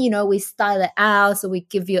we style it out so we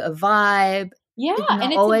give you a vibe. Yeah, it's not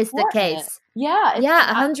and it's always important. The case. Yeah,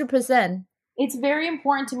 100%. It's very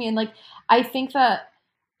important to me, and like I think that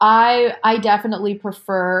I definitely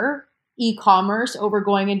prefer e-commerce over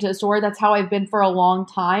going into a store. That's how I've been for a long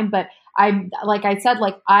time. But like I said,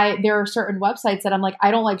 there are certain websites that I'm like,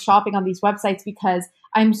 I don't like shopping on these websites because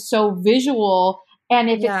I'm so visual. And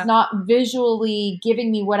if it's Yeah. not visually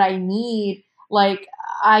giving me what I need, like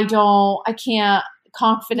I can't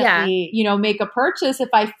confidently, make a purchase if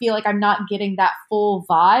I feel like I'm not getting that full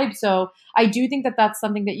vibe. So I do think that that's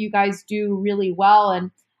something that you guys do really well.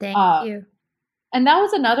 Thank you. And that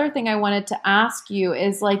was another thing I wanted to ask you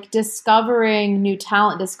is like discovering new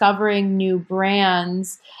talent, discovering new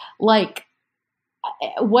brands. Like,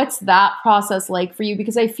 what's that process like for you?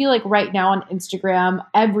 Because I feel like right now on Instagram,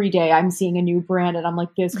 every day I'm seeing a new brand and I'm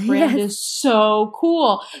like, this brand is so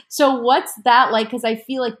cool. So what's that like? Because I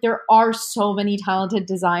feel like there are so many talented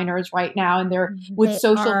designers right now and they're with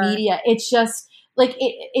social media. It's just like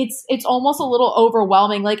it's almost a little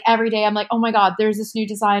overwhelming. Like every day I'm like, oh my God, there's this new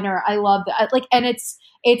designer. I love that. Like, and it's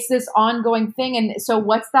this ongoing thing. And so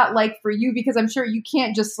what's that like for you? Because I'm sure you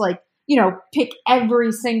can't just like, pick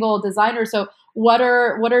every single designer. So what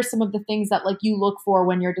are some of the things that like you look for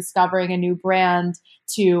when you're discovering a new brand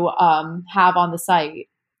to have on the site?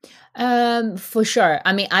 For sure.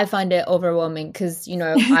 I mean, I find it overwhelming because,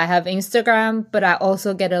 I have Instagram, but I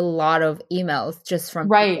also get a lot of emails just from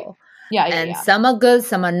people. Yeah. Some are good,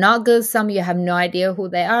 some are not good. Some you have no idea who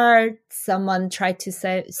they are. Someone tried to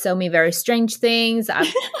sell me very strange things.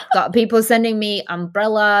 I've got people sending me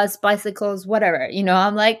umbrellas, bicycles, whatever.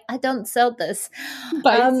 I'm like, I don't sell this.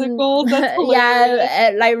 Bicycles, that's hilarious.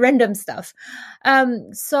 Yeah, like random stuff.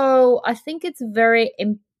 So I think it's very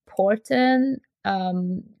important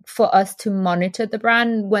for us to monitor the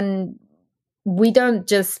brand when we don't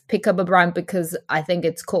just pick up a brand because I think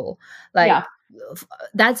it's cool.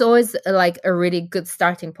 That's always like a really good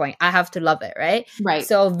starting point. I have to love it, right? Right.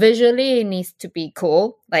 So visually it needs to be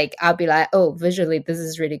cool. Like I'll be like, oh, visually this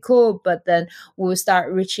is really cool. But then we'll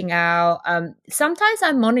start reaching out. Sometimes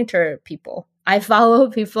I monitor people. I follow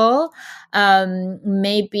people.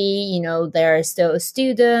 Maybe, they're still a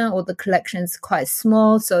student or the collection's quite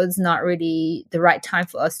small. So it's not really the right time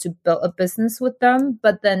for us to build a business with them.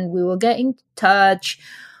 But then we will get in touch.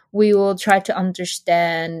 We will try to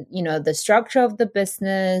understand, the structure of the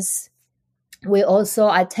business.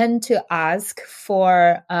 I tend to ask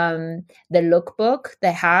for the lookbook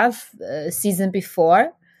they have season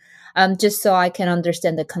before, just so I can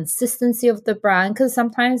understand the consistency of the brand. Because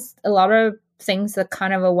sometimes a lot of things are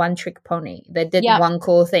kind of a one-trick pony. They did one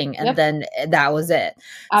cool thing and then that was it.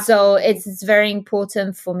 Absolutely. So it's very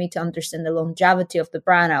important for me to understand the longevity of the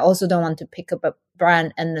brand. I also don't want to pick up a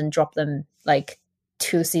brand and then drop them like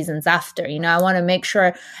 2 seasons after. I want to make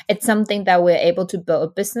sure it's something that we're able to build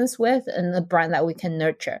a business with and a brand that we can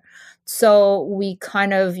nurture. So we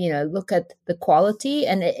kind of, look at the quality,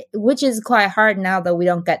 and which is quite hard now that we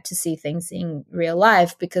don't get to see things in real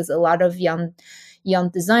life, because a lot of young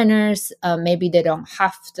designers, maybe they don't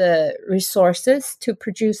have the resources to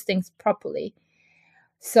produce things properly.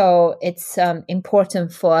 So it's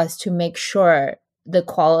important for us to make sure the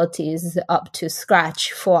quality is up to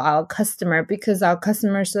scratch for our customer, because our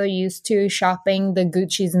customers are used to shopping the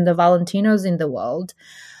Gucci's and the Valentinos in the world.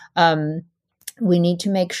 We need to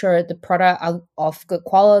make sure the product are of good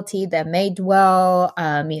quality, they're made well,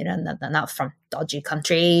 they're not from dodgy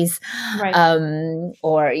countries, right.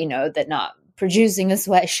 Or, they're not producing a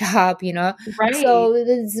sweatshop, Right. So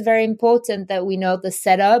it's very important that we know the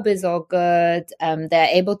setup is all good, they're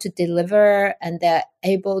able to deliver, and they're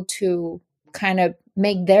able to kind of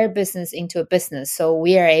make their business into a business, so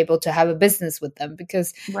we are able to have a business with them.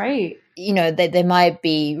 Because right, they might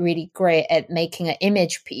be really great at making an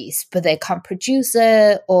image piece, but they can't produce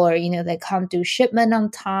it, or they can't do shipment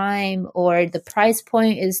on time, or the price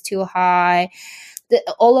point is too high.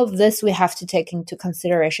 All of this we have to take into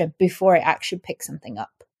consideration before I actually pick something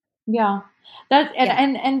up. Yeah,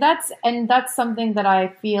 and that's something that I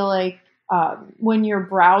feel like when you're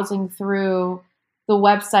browsing through the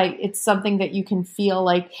website, it's something that you can feel.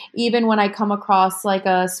 Like even when I come across like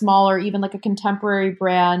a smaller, even like a contemporary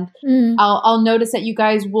brand, I'll notice that you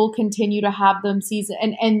guys will continue to have them season,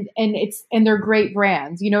 and they're great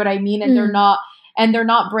brands. You know what I mean? And they're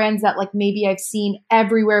not brands that like maybe I've seen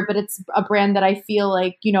everywhere, but it's a brand that I feel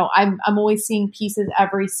like, I'm always seeing pieces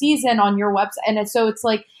every season on your website. And so it's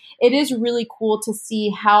like, it is really cool to see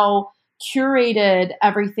how curated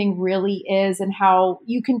everything really is, and how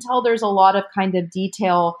you can tell there's a lot of kind of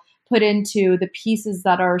detail put into the pieces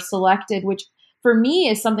that are selected, which for me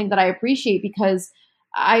is something that I appreciate, because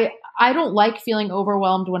I don't like feeling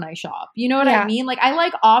overwhelmed when I shop. You know what I mean? Like I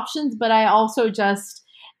like options, but I also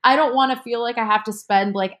I don't want to feel like I have to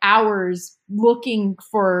spend like hours looking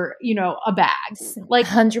for, a bag. Like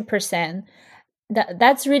 100%.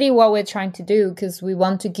 That's really what we're trying to do, because we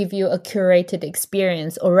want to give you a curated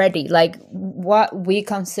experience already. Like, what we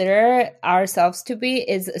consider ourselves to be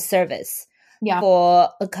is a service Yeah. for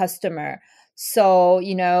a customer. So,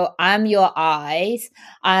 I'm your eyes.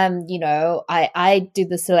 I do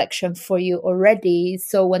the selection for you already.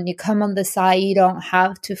 So when you come on the site, you don't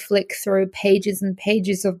have to flick through pages and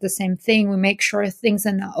pages of the same thing. We make sure things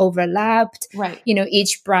are not overlapped. Right.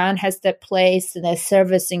 Each brand has their place and they're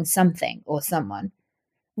servicing something or someone.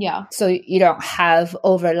 Yeah. So you don't have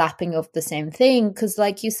overlapping of the same thing, because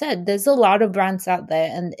like you said, there's a lot of brands out there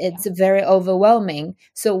and it's very overwhelming.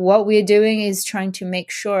 So what we're doing is trying to make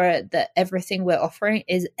sure that everything we're offering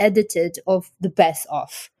is edited of the best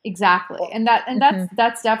of. Exactly. And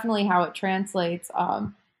that's definitely how it translates.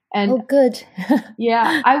 And oh, good.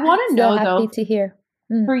 Yeah. I want to know, happy though, to hear.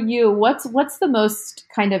 for you, what's the most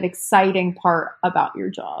kind of exciting part about your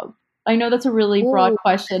job? I know that's a really broad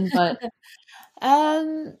question, but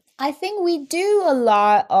I think we do a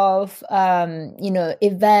lot of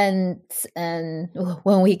events and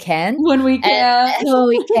when we can,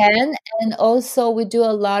 and also we do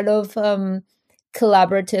a lot of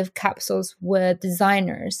collaborative capsules with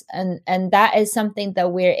designers, and that is something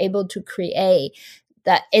that we're able to create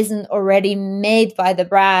that isn't already made by the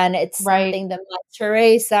brand. It's something that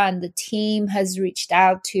Teresa and the team has reached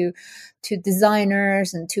out to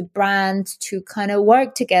designers and to brands to kind of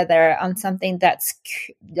work together on something that's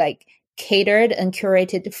like catered and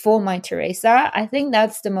curated for my Teresa. I think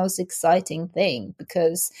that's the most exciting thing,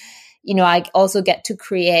 because I also get to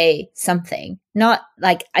create something. Not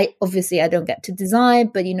like I don't get to design,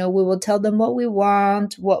 but we will tell them what we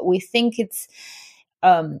want, what we think it's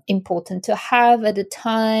important to have at a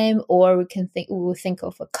time, or we will think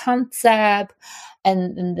of a concept,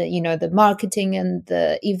 and the marketing and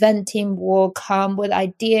the event team will come with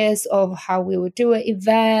ideas of how we would do an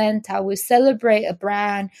event, how we celebrate a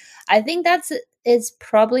brand. I think is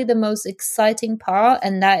probably the most exciting part,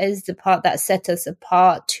 and that is the part that sets us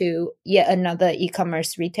apart to yet another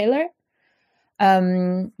e-commerce retailer.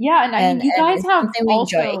 And I mean, you guys have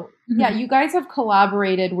also, you guys have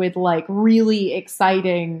collaborated with like really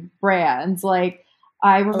exciting brands. Like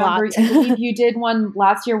I remember, I believe you did one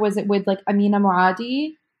last year. Was it with like Amina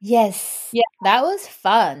Mouradi? Yes. Yeah. That was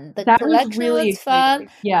fun. The collection was fun.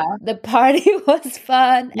 Yeah. The party was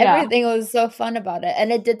fun. Yeah. Everything was so fun about it.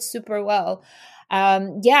 And it did super well.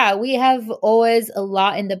 We have always a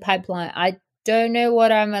lot in the pipeline. I don't know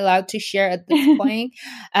what I'm allowed to share at this point,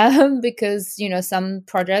 because some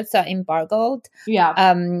projects are embargoed.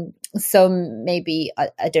 Yeah. So maybe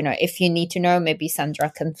I don't know if you need to know. Maybe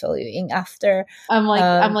Sandra can fill you in after. I'm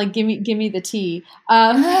like, give me the tea.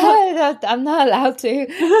 I'm not allowed to.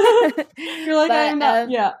 You're like, I'm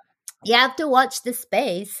not. Yeah. You have to watch the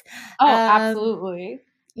space. Oh, absolutely.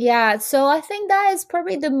 Yeah. So I think that is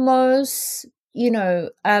probably the most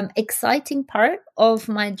exciting part of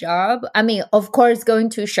my job. I mean, of course, going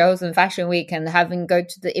to shows and Fashion Week and having go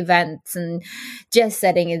to the events and just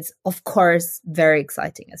setting is, of course, very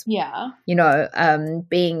exciting as well. Yeah.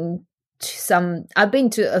 I've been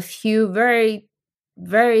to a few very,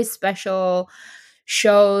 very special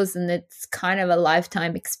shows, and it's kind of a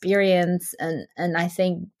lifetime experience. And I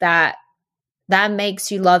think that makes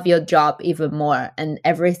you love your job even more, and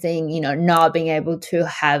everything, not being able to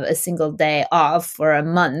have a single day off for a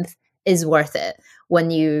month is worth it when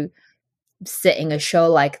you sit in a show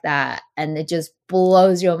like that and it just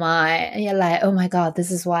blows your mind and you're like, oh my God, this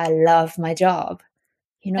is why I love my job.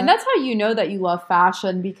 And that's how you know that you love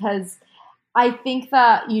fashion, because I think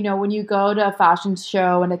that, when you go to a fashion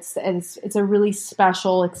show and it's a really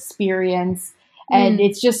special experience. And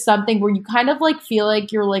it's just something where you kind of like feel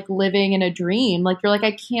like you're like living in a dream. Like you're like,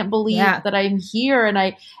 I can't believe that I'm here. And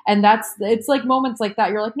it's like moments like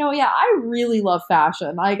that. You're like, no, yeah, I really love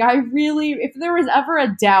fashion. Like if there was ever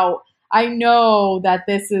a doubt, I know that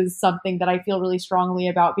this is something that I feel really strongly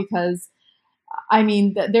about, because I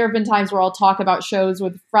mean, there have been times where I'll talk about shows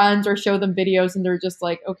with friends or show them videos and they're just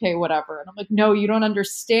like, okay, whatever. And I'm like, no, you don't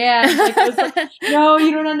understand. No,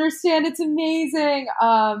 you don't understand. It's amazing.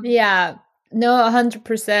 Yeah. No,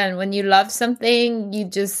 100%. When you love something, you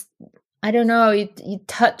just, I don't know, you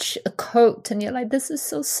touch a coat and you're like, this is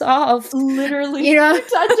so soft. Literally, you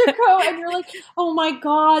touch a coat and you're like, oh my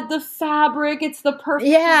God, the fabric, it's the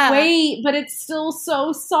perfect weight, but it's still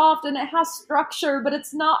so soft and it has structure, but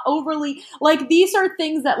it's not overly, like, these are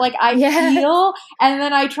things that like I feel, and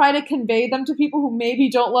then I try to convey them to people who maybe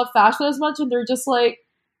don't love fashion as much, and they're just like,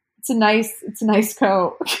 it's a nice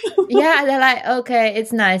coat. Yeah, they're like, okay,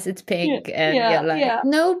 it's nice, it's Yeah, pink, and yeah, you're like, yeah,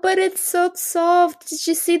 no, but it's so soft. Did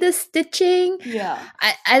you see the stitching? yeah,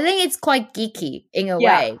 I think it's quite geeky in a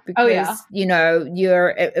yeah. way Oh yeah, because your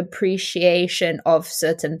appreciation of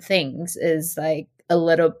certain things is like a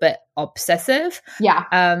little bit obsessive. yeah,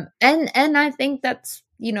 And I think that's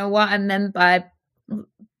what I meant by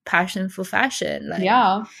passion for fashion. Like,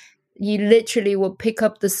 yeah, you literally will pick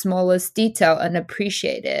up the smallest detail and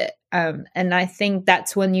appreciate it. And I think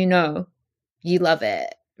that's when you love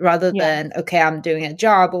it, rather yeah, than, okay, I'm doing a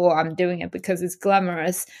job or I'm doing it because it's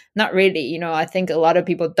glamorous. Not really. I think a lot of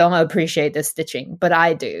people don't appreciate the stitching, but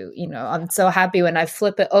I do. I'm so happy when I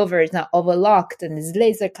flip it over, it's not overlocked and it's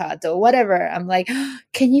laser cut or whatever. I'm like,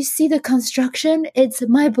 can you see the construction? It's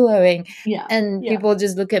mind blowing. yeah, And yeah. people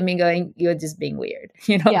just look at me going, you're just being weird,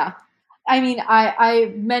 Yeah. I mean,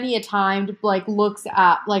 I many a time like looks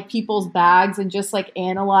at like people's bags and just like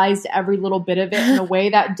analyzed every little bit of it in a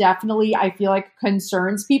way that definitely I feel like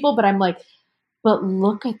concerns people. But I'm like, but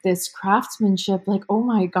look at this craftsmanship. Like, oh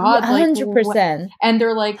my God. Yeah, Like, 100%. and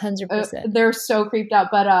they're like, 100%. they're so creeped out.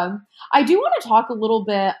 But I do want to talk a little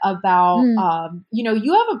bit about,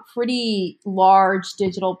 you have a pretty large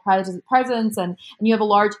digital presence and you have a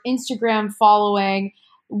large Instagram following.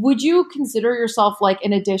 Would you consider yourself like,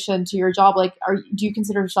 in addition to your job, like, do you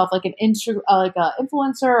consider yourself like an like a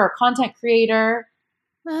influencer or content creator?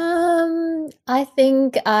 I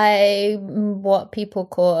think what people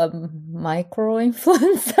call a micro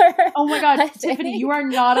influencer. Oh my God, I Tiffany, think. you are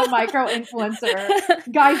not a micro influencer.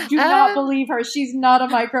 Guys, do not believe her. She's not a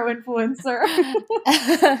micro influencer.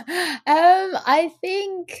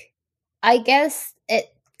 I guess it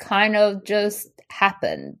kind of just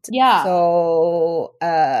happened. Yeah. So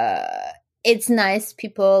it's nice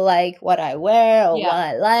people like what I wear or what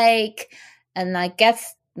I like. And I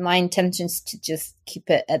guess my intention is to just keep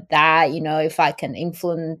it at that. If I can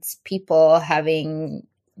influence people having,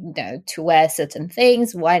 to wear certain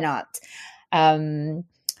things, why not?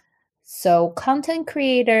 So content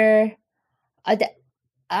creator,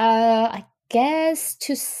 I guess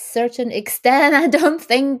to a certain extent, I don't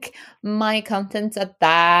think my contents are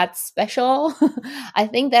that special. I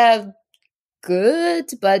think they're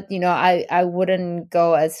good, but I wouldn't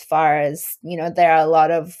go as far as there are a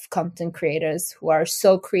lot of content creators who are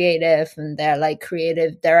so creative and they're like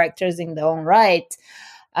creative directors in their own right.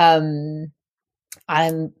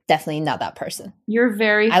 I'm definitely not that person. You're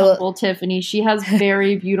very humble, Tiffany. She has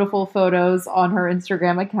very beautiful photos on her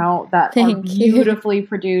Instagram account that are beautifully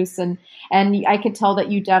produced, and I could tell that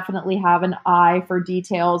you definitely have an eye for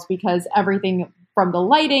details, because everything from the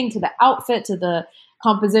lighting to the outfit to the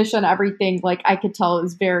composition, everything, like, I could tell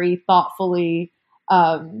is very thoughtfully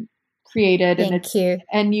created. Thank you.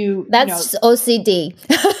 And that's OCD.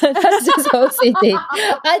 That's just OCD.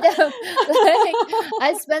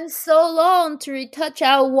 I spent so long to retouch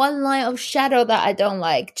out one line of shadow that I don't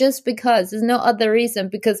like, just because there's no other reason,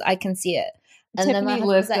 because I can see it. And Tiffany, then my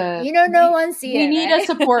listen, like, no one see it. We need a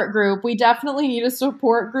support group. We definitely need a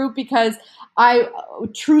support group, because I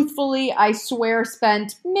swear,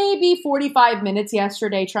 spent maybe 45 minutes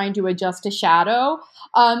yesterday trying to adjust a shadow.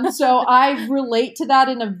 So I relate to that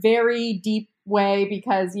in a very deep way,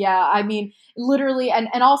 because I mean, literally, and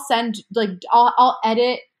I'll send, like, I'll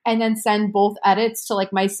edit and then send both edits to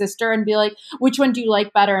like my sister and be like, which one do you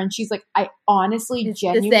like better? And she's like, I honestly,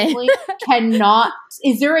 genuinely cannot.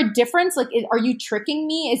 Is there a difference? Like, are you tricking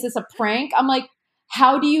me? Is this a prank? I'm like,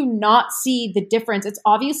 how do you not see the difference? It's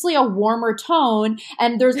obviously a warmer tone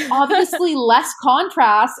and there's obviously less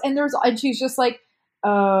contrast. And she's just like,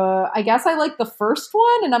 I guess I like the first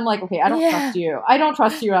one. And I'm like, okay, I don't trust you. I don't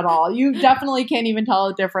trust you at all. You definitely can't even tell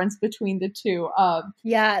a difference between the two.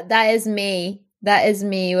 Yeah, that is me. That is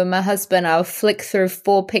me. With my husband, I'll flick through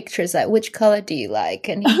 4 pictures, like, which color do you like?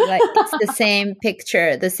 And he's like, it's the same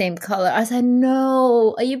picture, the same color. I said,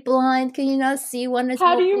 no, are you blind? Can you not see one is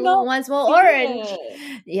more blue, one's more orange?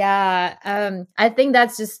 Yeah. I think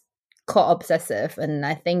that's just called obsessive, and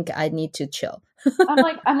I think I need to chill. I'm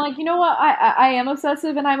like, you know what? I am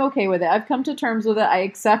obsessive and I'm okay with it. I've come to terms with it. I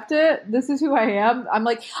accept it. This is who I am. I'm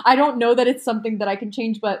like, I don't know that it's something that I can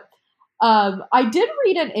change, but I did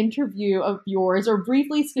read an interview of yours, or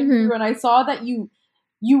briefly skimmed through, and I saw that you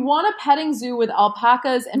want a petting zoo with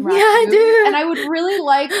alpacas and raccoons. Yeah, I do. And I would really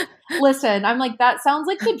like, listen, I'm like, that sounds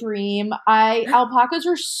like the dream. Alpacas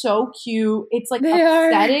are so cute. It's like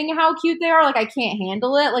upsetting how cute they are. Like, I can't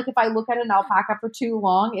handle it. Like, if I look at an alpaca for too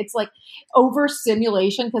long, it's like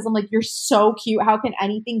overstimulation, because I'm like, you're so cute. How can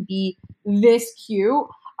anything be this cute?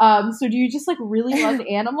 So do you just like really love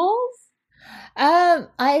animals?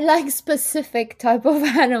 I like specific type of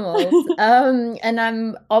animals. And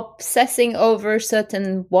I'm obsessing over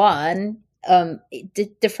certain one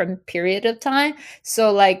different period of time.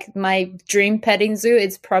 So like my dream petting zoo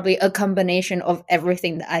is probably a combination of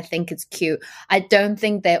everything that I think is cute. I don't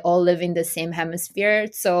think they all live in the same hemisphere,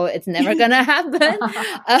 so it's never gonna happen.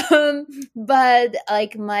 But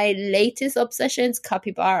like my latest obsession is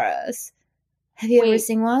capybaras. Have you ever Wait,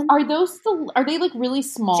 seen one? are they like really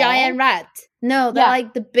Giant small? rat. No, they're Yeah,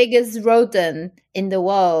 like the biggest rodent in the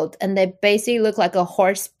world, and they basically look like a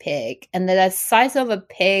horse pig, and they're the size of a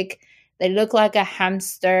pig. They look like a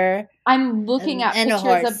hamster I'm looking at and a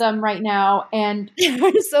pictures of horse. them right now, and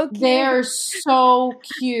They're so cute. they're so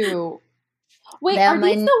cute. Wait, They're are these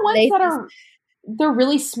my the ones that latest. are they're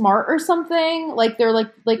really smart or something? Like they're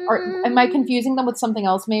like are am I Mm, confusing them with something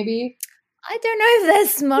else maybe? I don't know if they're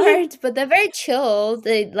smart, but they're very chill.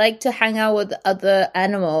 They like to hang out with other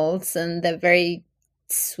animals, and they're very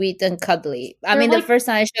sweet and cuddly. I They're mean, the like first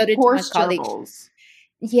time I showed it to my horse colleague, gerbils.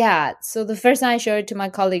 yeah. So the first time I showed it to my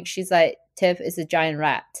colleague, she's like, "Tiff is a giant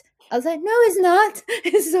rat." I was like, "No, it's not.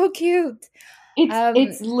 It's so cute." Um,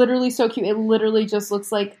 It's literally so cute. It literally just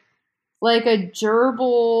looks like a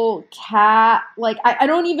gerbil cat. Like I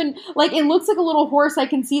don't even like it looks like a little horse. I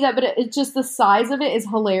can see that, but it's just the size of it is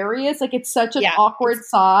hilarious. Like it's such an yeah, awkward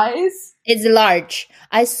size. it's large.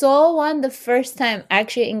 I saw one the first time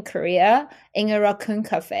actually in Korea in a raccoon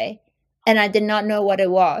cafe, and I did not know what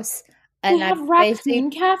it was. They And I have basically, raccoon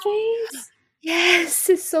cafes. yes,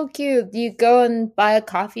 it's so cute. You go and buy a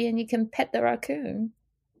coffee, and you can pet the raccoon.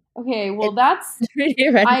 Okay, well It's that's really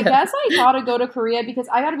I random. guess I gotta go to Korea because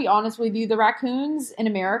I gotta be honest with you, the raccoons in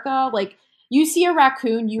America, like you see a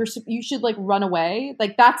raccoon, you should like run away.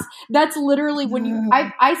 Like that's literally when you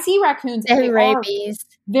Mm. I see raccoons and They have rabies.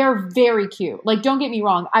 they're very cute. Like don't get me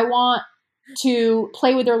wrong, I want to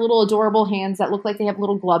play with their little adorable hands that look like they have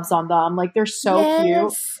little gloves on them. Like they're so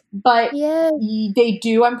cute, Yes, but yes. they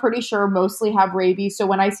do, I'm pretty sure, mostly have rabies. So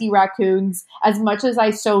when I see raccoons, as much as I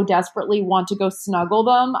so desperately want to go snuggle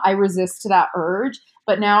them, I resist that urge.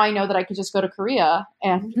 But now I know that I could just go to Korea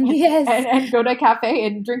and Yes. and go to a cafe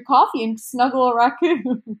and drink coffee and snuggle a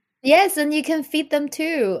raccoon. Yes, and you can feed them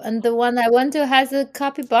too. And the one I went to has a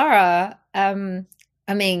capybara.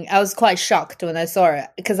 I mean, I was quite shocked when I saw it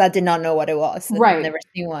because I did not know what it was and I've Right. never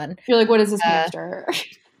seen one. You're like, what is this Uh, hamster?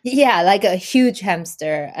 yeah, like a huge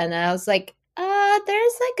hamster. And I was like,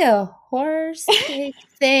 there's like a horse pig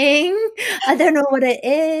thing. I don't know what it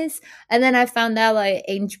is. And then I found out like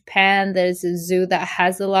in Japan, there's a zoo that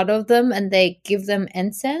has a lot of them and they give them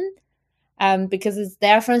incense because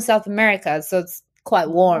they're from South America, so it's quite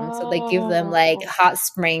warm. So they give them like Oh. hot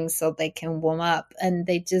springs so they can warm up, and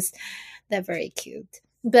they're very cute.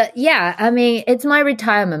 But yeah, I mean, it's my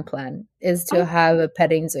retirement plan is to have a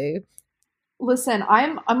petting zoo. Listen,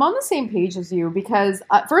 I'm on the same page as you because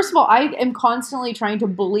first of all, I am constantly trying to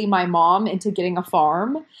bully my mom into getting a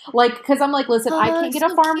farm. Like, because I'm like, listen, I Oh, can't it's get a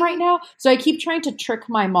so farm right cute. now, so I keep trying to trick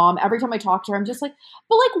my mom. Every time I talk to her, I'm just like,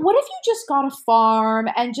 but like, what if you just got a farm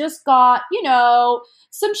and just got,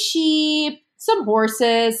 some sheep, some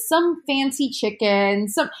horses, some fancy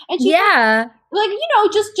chickens, and she's Yeah, like,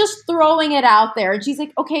 just throwing it out there. And she's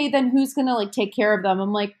like, okay, then who's gonna like take care of them?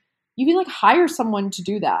 I'm like, you can like hire someone to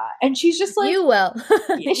do that. And she's just like, you will.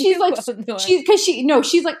 she's You like, will, Nora.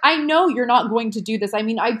 she's like, I know you're not going to do this. I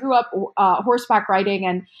mean, I grew up horseback riding,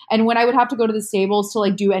 and when I would have to go to the stables to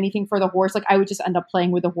like do anything for the horse, like I would just end up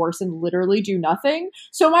playing with the horse and literally do nothing.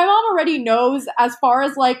 So my mom already knows as far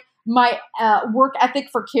as like my work ethic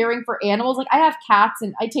for caring for animals. Like I have cats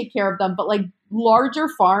and I take care of them, but like larger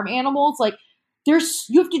farm animals, like you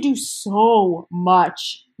have to do so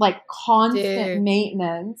much like constant Do.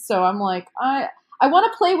 maintenance. So I'm like, I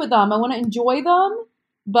want to play with them. I want to enjoy them,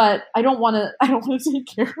 but I don't want to. I don't want to take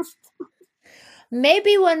care of.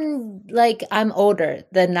 Maybe when like I'm older,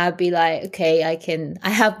 then I'll be like, okay, I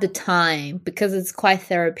have the time because it's quite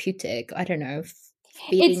therapeutic. I don't know,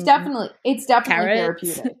 feeding It's definitely carrots.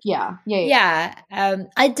 therapeutic. Yeah, yeah, yeah. Yeah,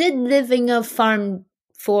 I did live in a farm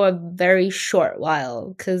for a very short while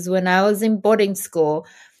because when I was in boarding school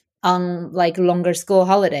on like longer school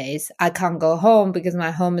holidays, I can't go home because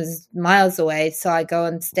my home is miles away. So I go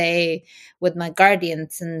and stay with my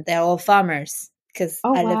guardians, and they're all farmers because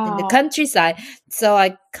Oh I lived in the wow. countryside. So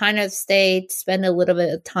I kind of stayed, spend a little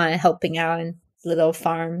bit of time helping out in little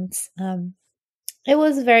farms. It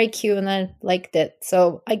was very cute and I liked it.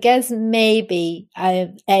 So I guess maybe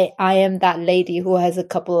I am that lady who has a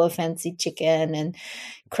couple of fancy chicken and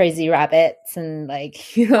crazy rabbits and like,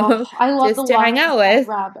 Oh, I love the just to hang live out with.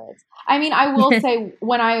 rabbits. I mean, I will say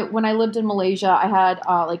when I lived in Malaysia, I had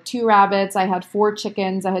like two rabbits, I had four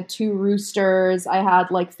chickens, I had two roosters, I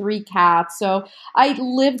had like three cats. So I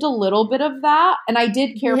lived a little bit of that, and I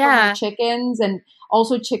did care for my Yeah. chickens. And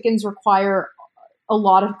also, chickens require a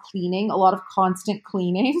lot of cleaning, a lot of constant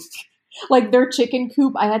cleaning. Like their chicken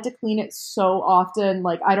coop, I had to clean it so often.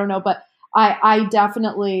 Like I don't know, but I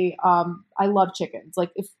definitely I love chickens.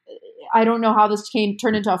 Like if I don't know how this came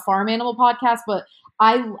turned into a farm animal podcast, but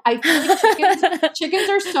I feel like chickens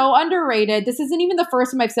are so underrated. This isn't even the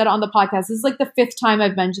first time I've said it on the podcast. This is like the fifth time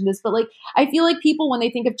I've mentioned this, but like I feel like people when they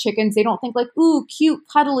think of chickens, they don't think like, ooh, cute,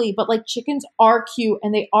 cuddly, but like chickens are cute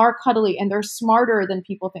and they are cuddly and they're smarter than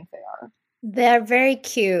people think they are. They're very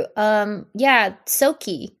cute. Yeah,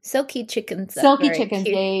 silky chickens are Silky very chickens,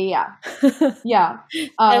 yeah, cute. yeah, yeah.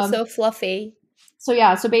 Yeah. They're so fluffy. So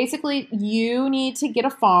yeah, so basically you need to get a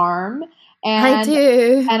farm, I and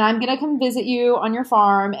do. I'm gonna come visit you on your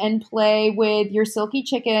farm and play with your silky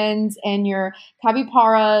chickens and your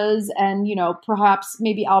capybaras and perhaps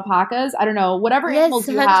maybe alpacas. I don't know, whatever Yes, animals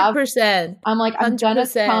you have. 100%. I'm like, I'm gonna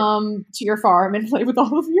 100%. come to your farm and play with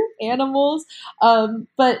all of your animals.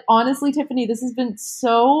 But honestly, Tiffany, this has been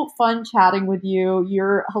so fun chatting with you.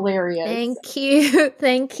 You're hilarious. Thank you.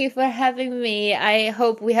 Thank you for having me. I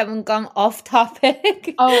hope we haven't gone off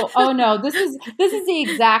topic. Oh no, this is the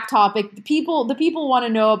exact topic. The people want to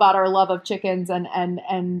know about our love of chickens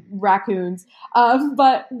and raccoons.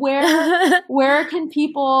 But where can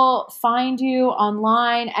people find you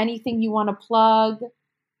online? Anything you want to plug?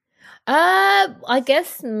 I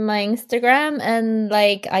guess my Instagram and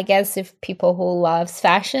like I guess if people who loves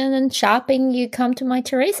fashion and shopping, you come to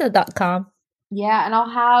myteresa.com. Yeah, and I'll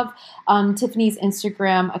have Tiffany's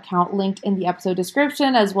Instagram account linked in the episode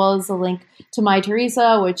description, as well as the link to My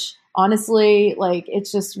Teresa, which honestly, like,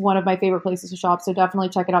 it's just one of my favorite places to shop. So definitely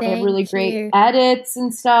check it out. They have really Thank great you. edits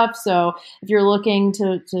and stuff. So if you're looking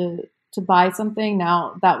to buy something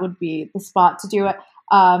now, that would be the spot to do it.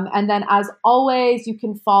 And then, as always, you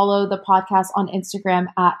can follow the podcast on Instagram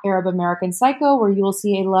at Arab American Psycho, where you will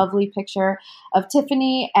see a lovely picture of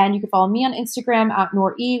Tiffany. And you can follow me on Instagram at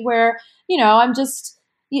Nor-E, where, I'm just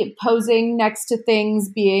posing next to things,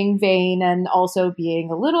 being vain and also being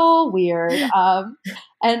a little weird.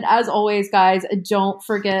 And as always, guys, don't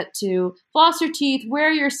forget to floss your teeth,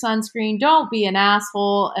 wear your sunscreen, don't be an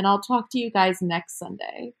asshole, and I'll talk to you guys next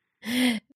Sunday.